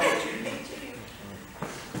 Yes, I picked you.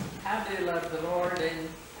 I do love the Lord, and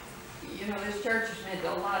you know, this church has meant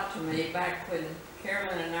a lot to me. Back when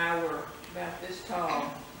Carolyn and I were about this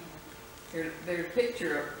tall, there's a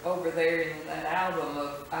picture over there in that album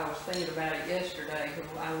of, I was thinking about it yesterday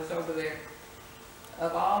when I was over there,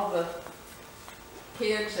 of all the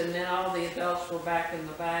kids, and then all the adults were back in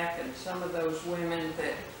the back, and some of those women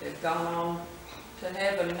that have gone on to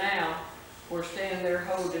heaven now were standing there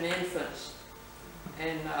holding infants.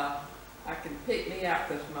 And I can pick me out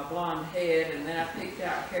because of my blonde head, and then I picked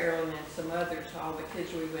out Carolyn and some others, all the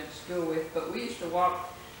kids we went to school with. But we used to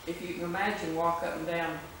walk, if you can imagine, walk up and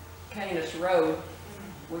down Canis Road.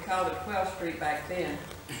 We called it 12th Street back then.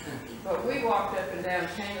 But we walked up and down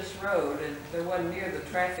Canis Road, and there wasn't near the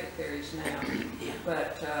traffic there is now.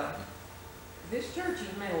 But this church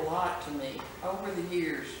has meant a lot to me over the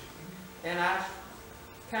years. And I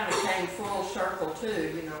kind of came full circle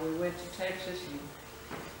too. You know, we went to Texas and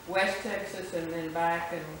West Texas and then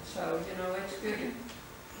back. And so, you know, it's good. You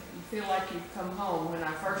feel like you've come home. When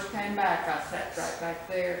I first came back, I sat right back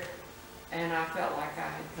there, and I felt like I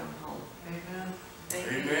had come home. Amen.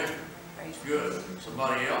 Amen. That's good.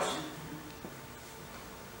 Somebody else?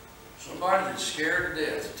 Somebody that's scared to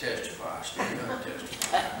death to testify. Stand up and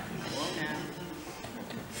testify.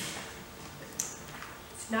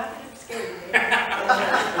 It's not that I'm scared of it.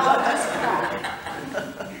 I'll just cry.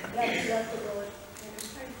 Love the Lord. And I'm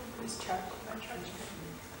thankful for His church, my church.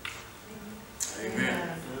 Amen.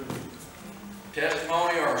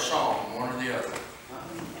 Testimony or a song, one or the other.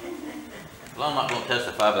 Well, I'm not going to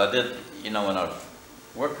testify, but I did, you know,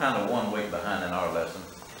 we're kind of 1 week behind in our lesson.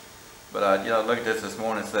 But I looked at this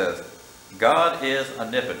morning. It says, God is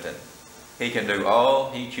omnipotent. He can do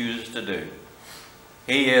all He chooses to do.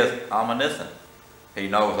 He is omniscient. He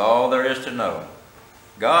knows all there is to know.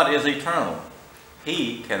 God is eternal.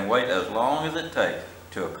 He can wait as long as it takes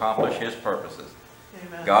to accomplish His purposes.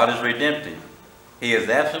 Amen. God is redemptive. He is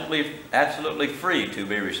absolutely free to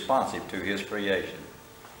be responsive to His creation.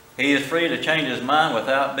 He is free to change His mind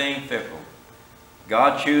without being fickle.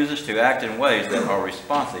 God chooses to act in ways that are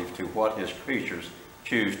responsive to what His creatures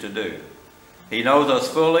choose to do. He knows us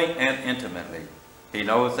fully and intimately. He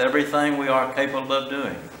knows everything we are capable of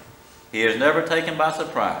doing. He is never taken by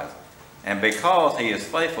surprise. And because He is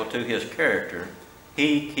faithful to His character,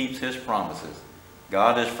 He keeps His promises.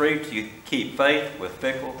 God is free to keep faith with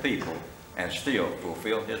fickle people and still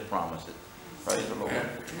fulfill His promises. Praise the Lord.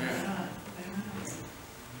 Amen.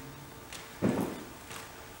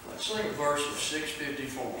 Let's sing a verse of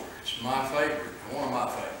 654. It's my favorite, one of my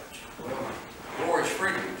favorites. Well, Glory's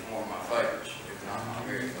Freedom is one of my favorites, if not my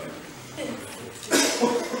very favorite.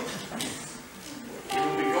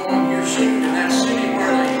 We'll be going here soon to that city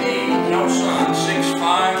where they need no sun,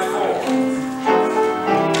 654.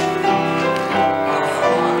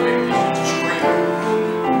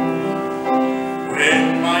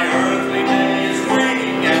 When my earthly day is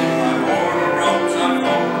waning and my mortal robes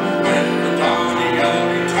unfold, when the dawning of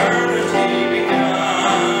eternity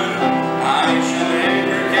begun, I shall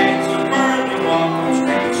enter gates of pearly, walk on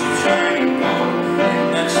streets of shining gold, in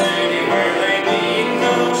that city where they need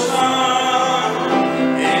no sun,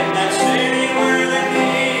 in that city where they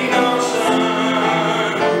need no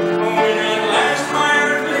sun. When at last my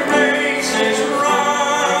earthly race is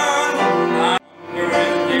run, I hunger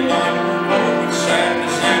and delight, with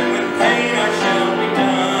sadness and with pain I shall be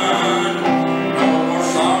done. No more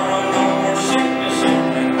sorrow, no more sickness, in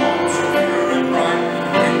that home so pure and bright,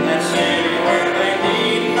 in that city where they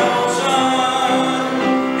need no sun,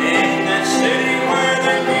 in that city where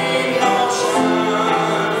they need no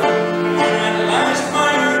sun. When at last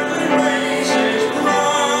my earthly race is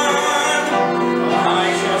run, I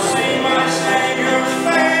shall see my Savior's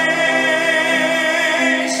face,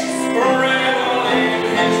 revel in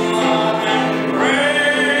His love and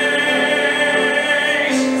grace,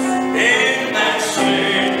 in that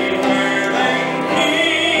city where they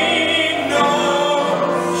need no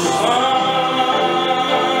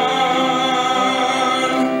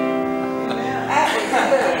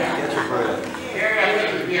Get your breath. Gary, I think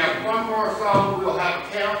if we have one more song, we'll have a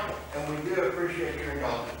count, and we do appreciate your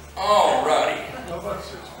indulgence. All righty. How about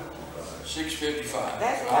 6:55? 6:55.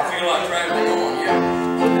 That's I feel like traveling on,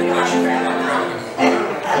 yeah. Unless you feel like traveling on.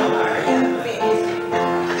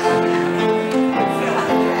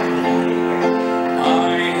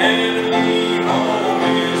 My heavenly home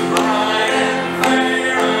is bright and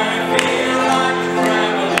fair. I feel like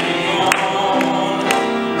traveling on.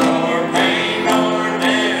 Nor pain nor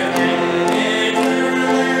death can enter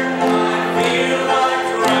there. I feel like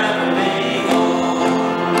traveling on.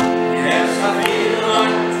 Yes, I feel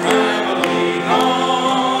like traveling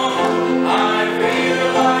on. I feel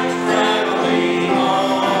like traveling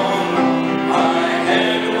on. My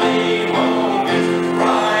heavenly home is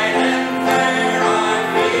bright and fair. I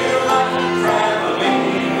feel like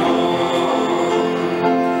traveling on.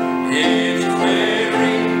 Its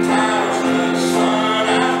glittering towers, the sun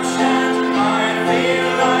outshines. I feel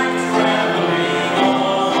like traveling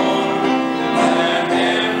on. That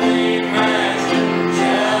heavenly mansion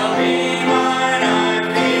shall be mine. I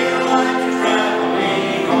feel like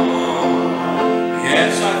traveling on.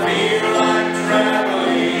 Yes, I feel like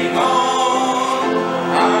traveling on.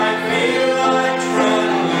 I feel like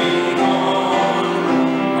traveling on.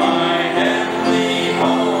 My heavenly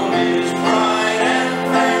home is bright and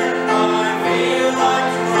fair. I feel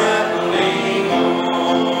like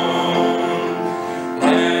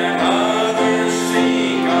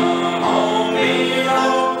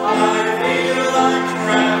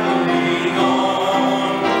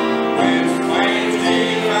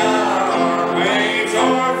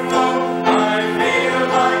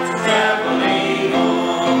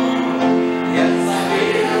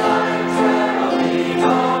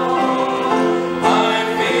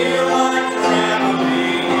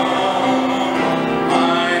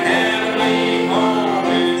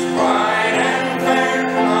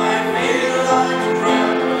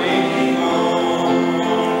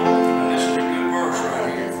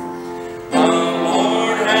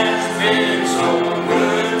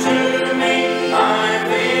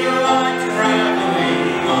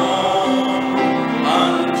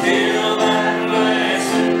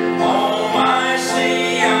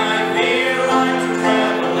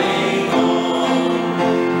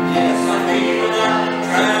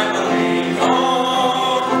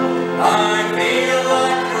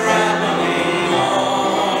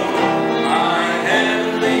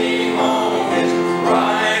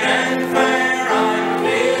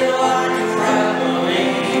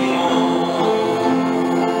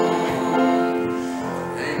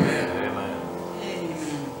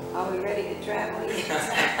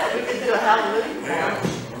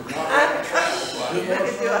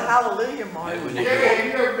moving Jerry, it. have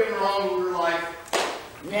you ever been wrong in your life?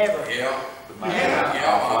 Never. Yeah. Yeah.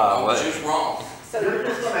 Yeah, I was just wrong. You're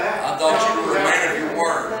just gonna have I to thought tell you me were a how man it of your feels.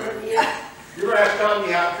 word. You're gonna have to tell me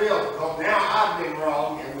how it feels, because now I've been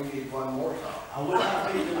wrong and we need one more time. I will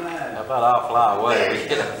not be denied. How about I'll fly away? I'll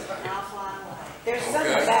fly away. There's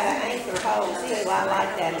something Okay. about an anchor hold too. I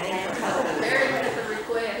like that anchor hold. Terry has a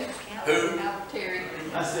request. Who? Terry.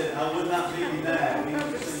 I said, I would not be denied. We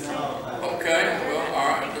can sing that all the time. Okay, well, all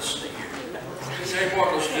right, let's see here. Tell you what,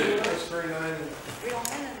 let's do. That's 390. We don't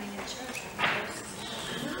have any in church.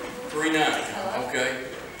 390, okay.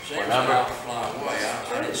 Sam's about to fly away.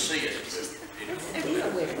 I didn't see it. But it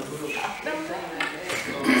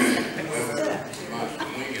might be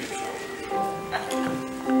winging or something.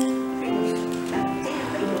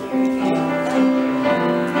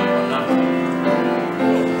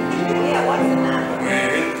 Yeah, what's the number?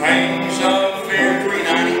 When pangs of fear,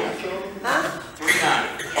 390. Huh?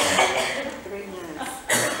 390. 3 months.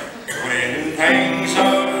 When pangs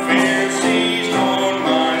of fear seized on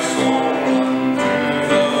my soul, unto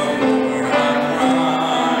the Lord I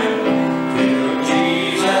cried, till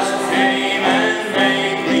Jesus came and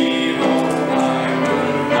made me whole. I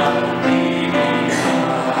would not be denied.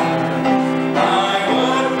 I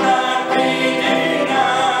would not be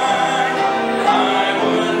denied. I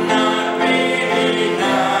would not be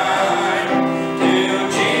denied, till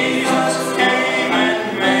Jesus came and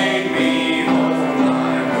made me whole.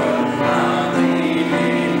 I would not be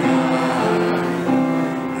denied.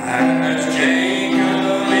 As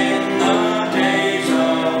Jacob in the days of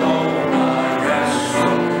old, I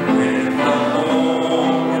wrestled with the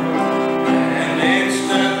Lord, and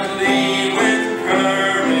instantly with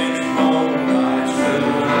courage bold I stood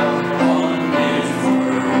upon His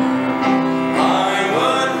word. I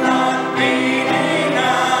would not be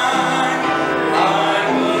denied. I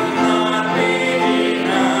would not be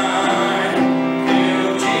denied, till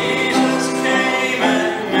Jesus came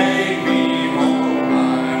and made me whole.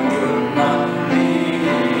 I would not be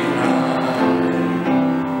denied.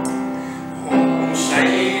 Oh,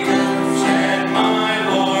 Satan said my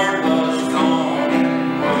Lord was gone and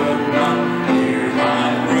would not hear my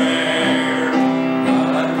prayer.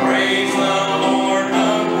 But praise the Lord,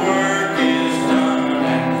 the work is done,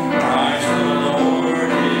 and Christ the Lord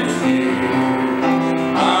is here.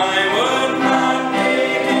 I would not be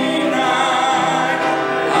denied.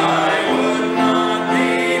 I would not be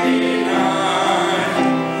denied,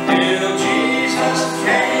 till Jesus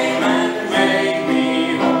came and made me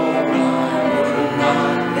whole. I would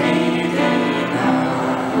not be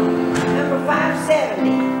denied. Number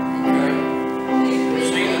 570. Okay.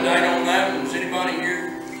 Seen the date on that one? Was anybody here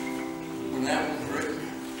when that one was written?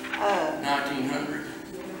 1900.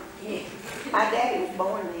 Yeah. My daddy was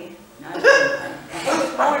born then. He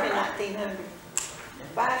was born in 1900.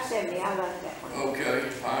 570, I like that one. Okay,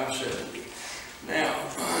 570. Now,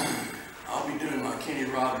 I'll be doing my Kenny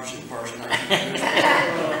Rogers impersonation.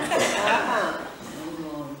 Uh-huh.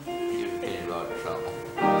 Kenny Rogers song.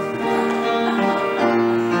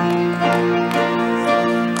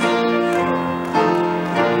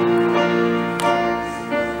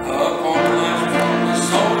 Upon the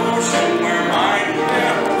ocean where mighty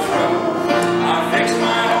billows roll, I fix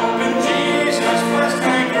my hope in Jesus, blessed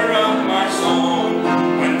anchor of my soul.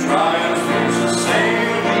 When trials fierce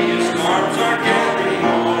assail me, His arms are gathering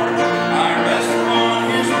more. I rest upon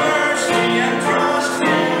His mercy and trust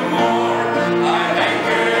Him more. I'm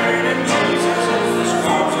anchored in Jesus, as the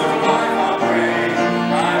storms of life I pray.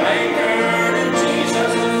 I'm anchored in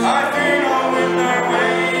Jesus, I fear no wind nor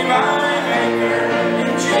wave. I'm anchored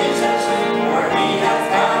in Jesus, where He hath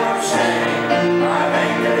power to save. I'm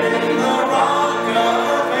anchored in the rock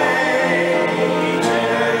of ages.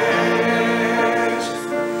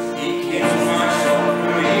 He keeps my soul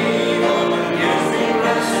from evil and gives me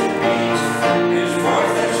blessed peace. His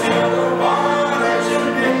voice that still the waters and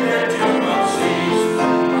bid their tumult cease.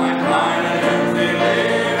 I'm blind and earthly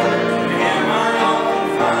living, to Him I all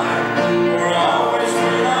confide. For always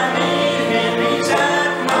when I need Him, He's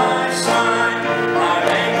at my side. I'm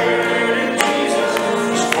anchored in Jesus,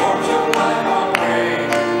 the storms of life I'll brave.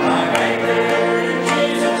 I'm anchored in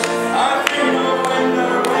Jesus, I fear no wind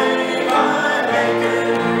nor wave. I'm anchored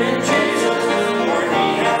in Jesus, for He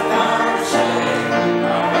hath power to save.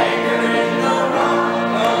 I'm anchored in the rock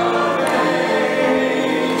of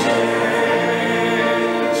ages.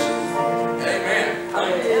 Amen.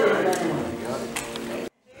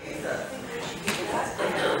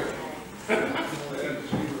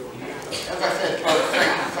 As I said, folks,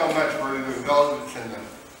 thank you so much for the indulgence and the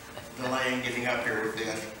delay in getting up here with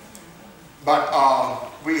this. But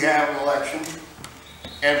we have an election,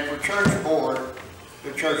 and for church board,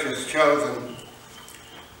 the church has chosen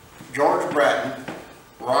George Bratton,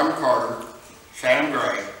 Ron Carter, Sam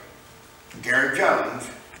Gray, Gary Jones,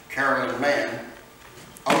 Carolyn Mann,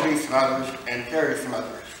 Odie Smothers, and Terry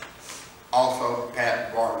Smothers. Also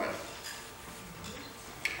Pat Barman.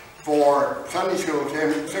 For Sunday school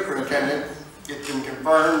superintendent, it's been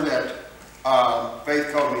confirmed that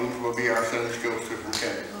Faith Comings will be our Sunday school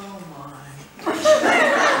superintendent. Oh, my.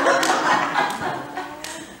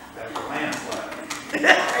 That's a landslide.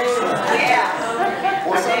 Yeah.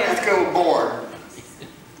 For Sunday school board,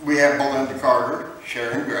 we have Belinda Carter,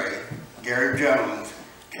 Sharon Gray, Gary Jones,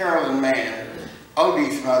 Carolyn Mann,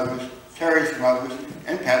 Odie Smothers, Terry Smothers,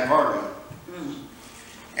 and Pat Barman.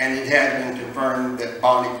 And it has been confirmed that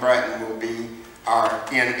Bonnie Bratton will be our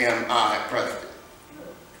NMI president.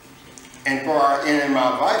 And for our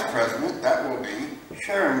NMI vice president, that will be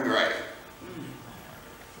Sharon Gray.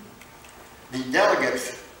 The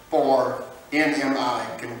delegates for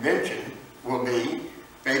NMI convention will be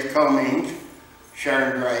Faith Comings,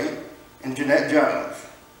 Sharon Gray, and Jeanette Jones.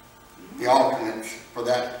 The alternates for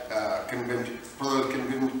that convention, for those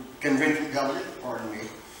convention delegates, pardon me,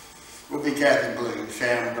 will be Kathy Blue,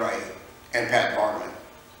 Sam Gray, and Pat Barman.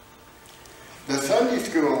 The Sunday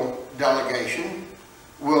school delegation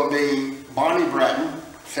will be Bonnie Bratton,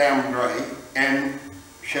 Sam Gray, and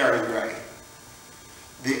Sharon Gray.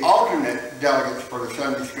 The alternate delegates for the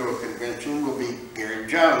Sunday school convention will be Gary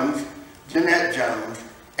Jones, Jeanette Jones,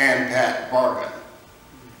 and Pat Barman.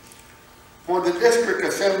 For the district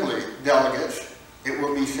assembly delegates, it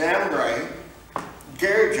will be Sam Gray,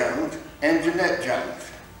 Gary Jones, and Jeanette Jones.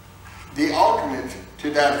 The alternates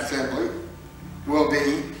to that assembly will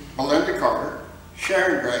be Belinda Carter,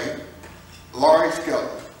 Sharon Gray, Laurie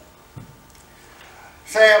Skilton.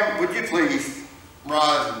 Sam, would you please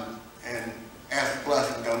rise and ask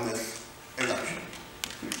blessings on this election?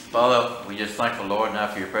 Father, we just thank the Lord now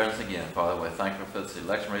for your presence again. Father, we're thankful for this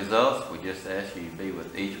election results. We just ask you to be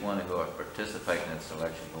with each one who are participating in this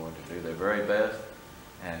election, Lord, to do their very best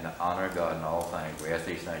and to honor God in all things. We ask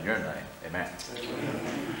these things in your name. Amen.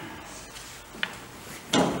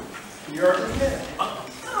 You're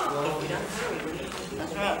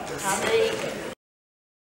That's right.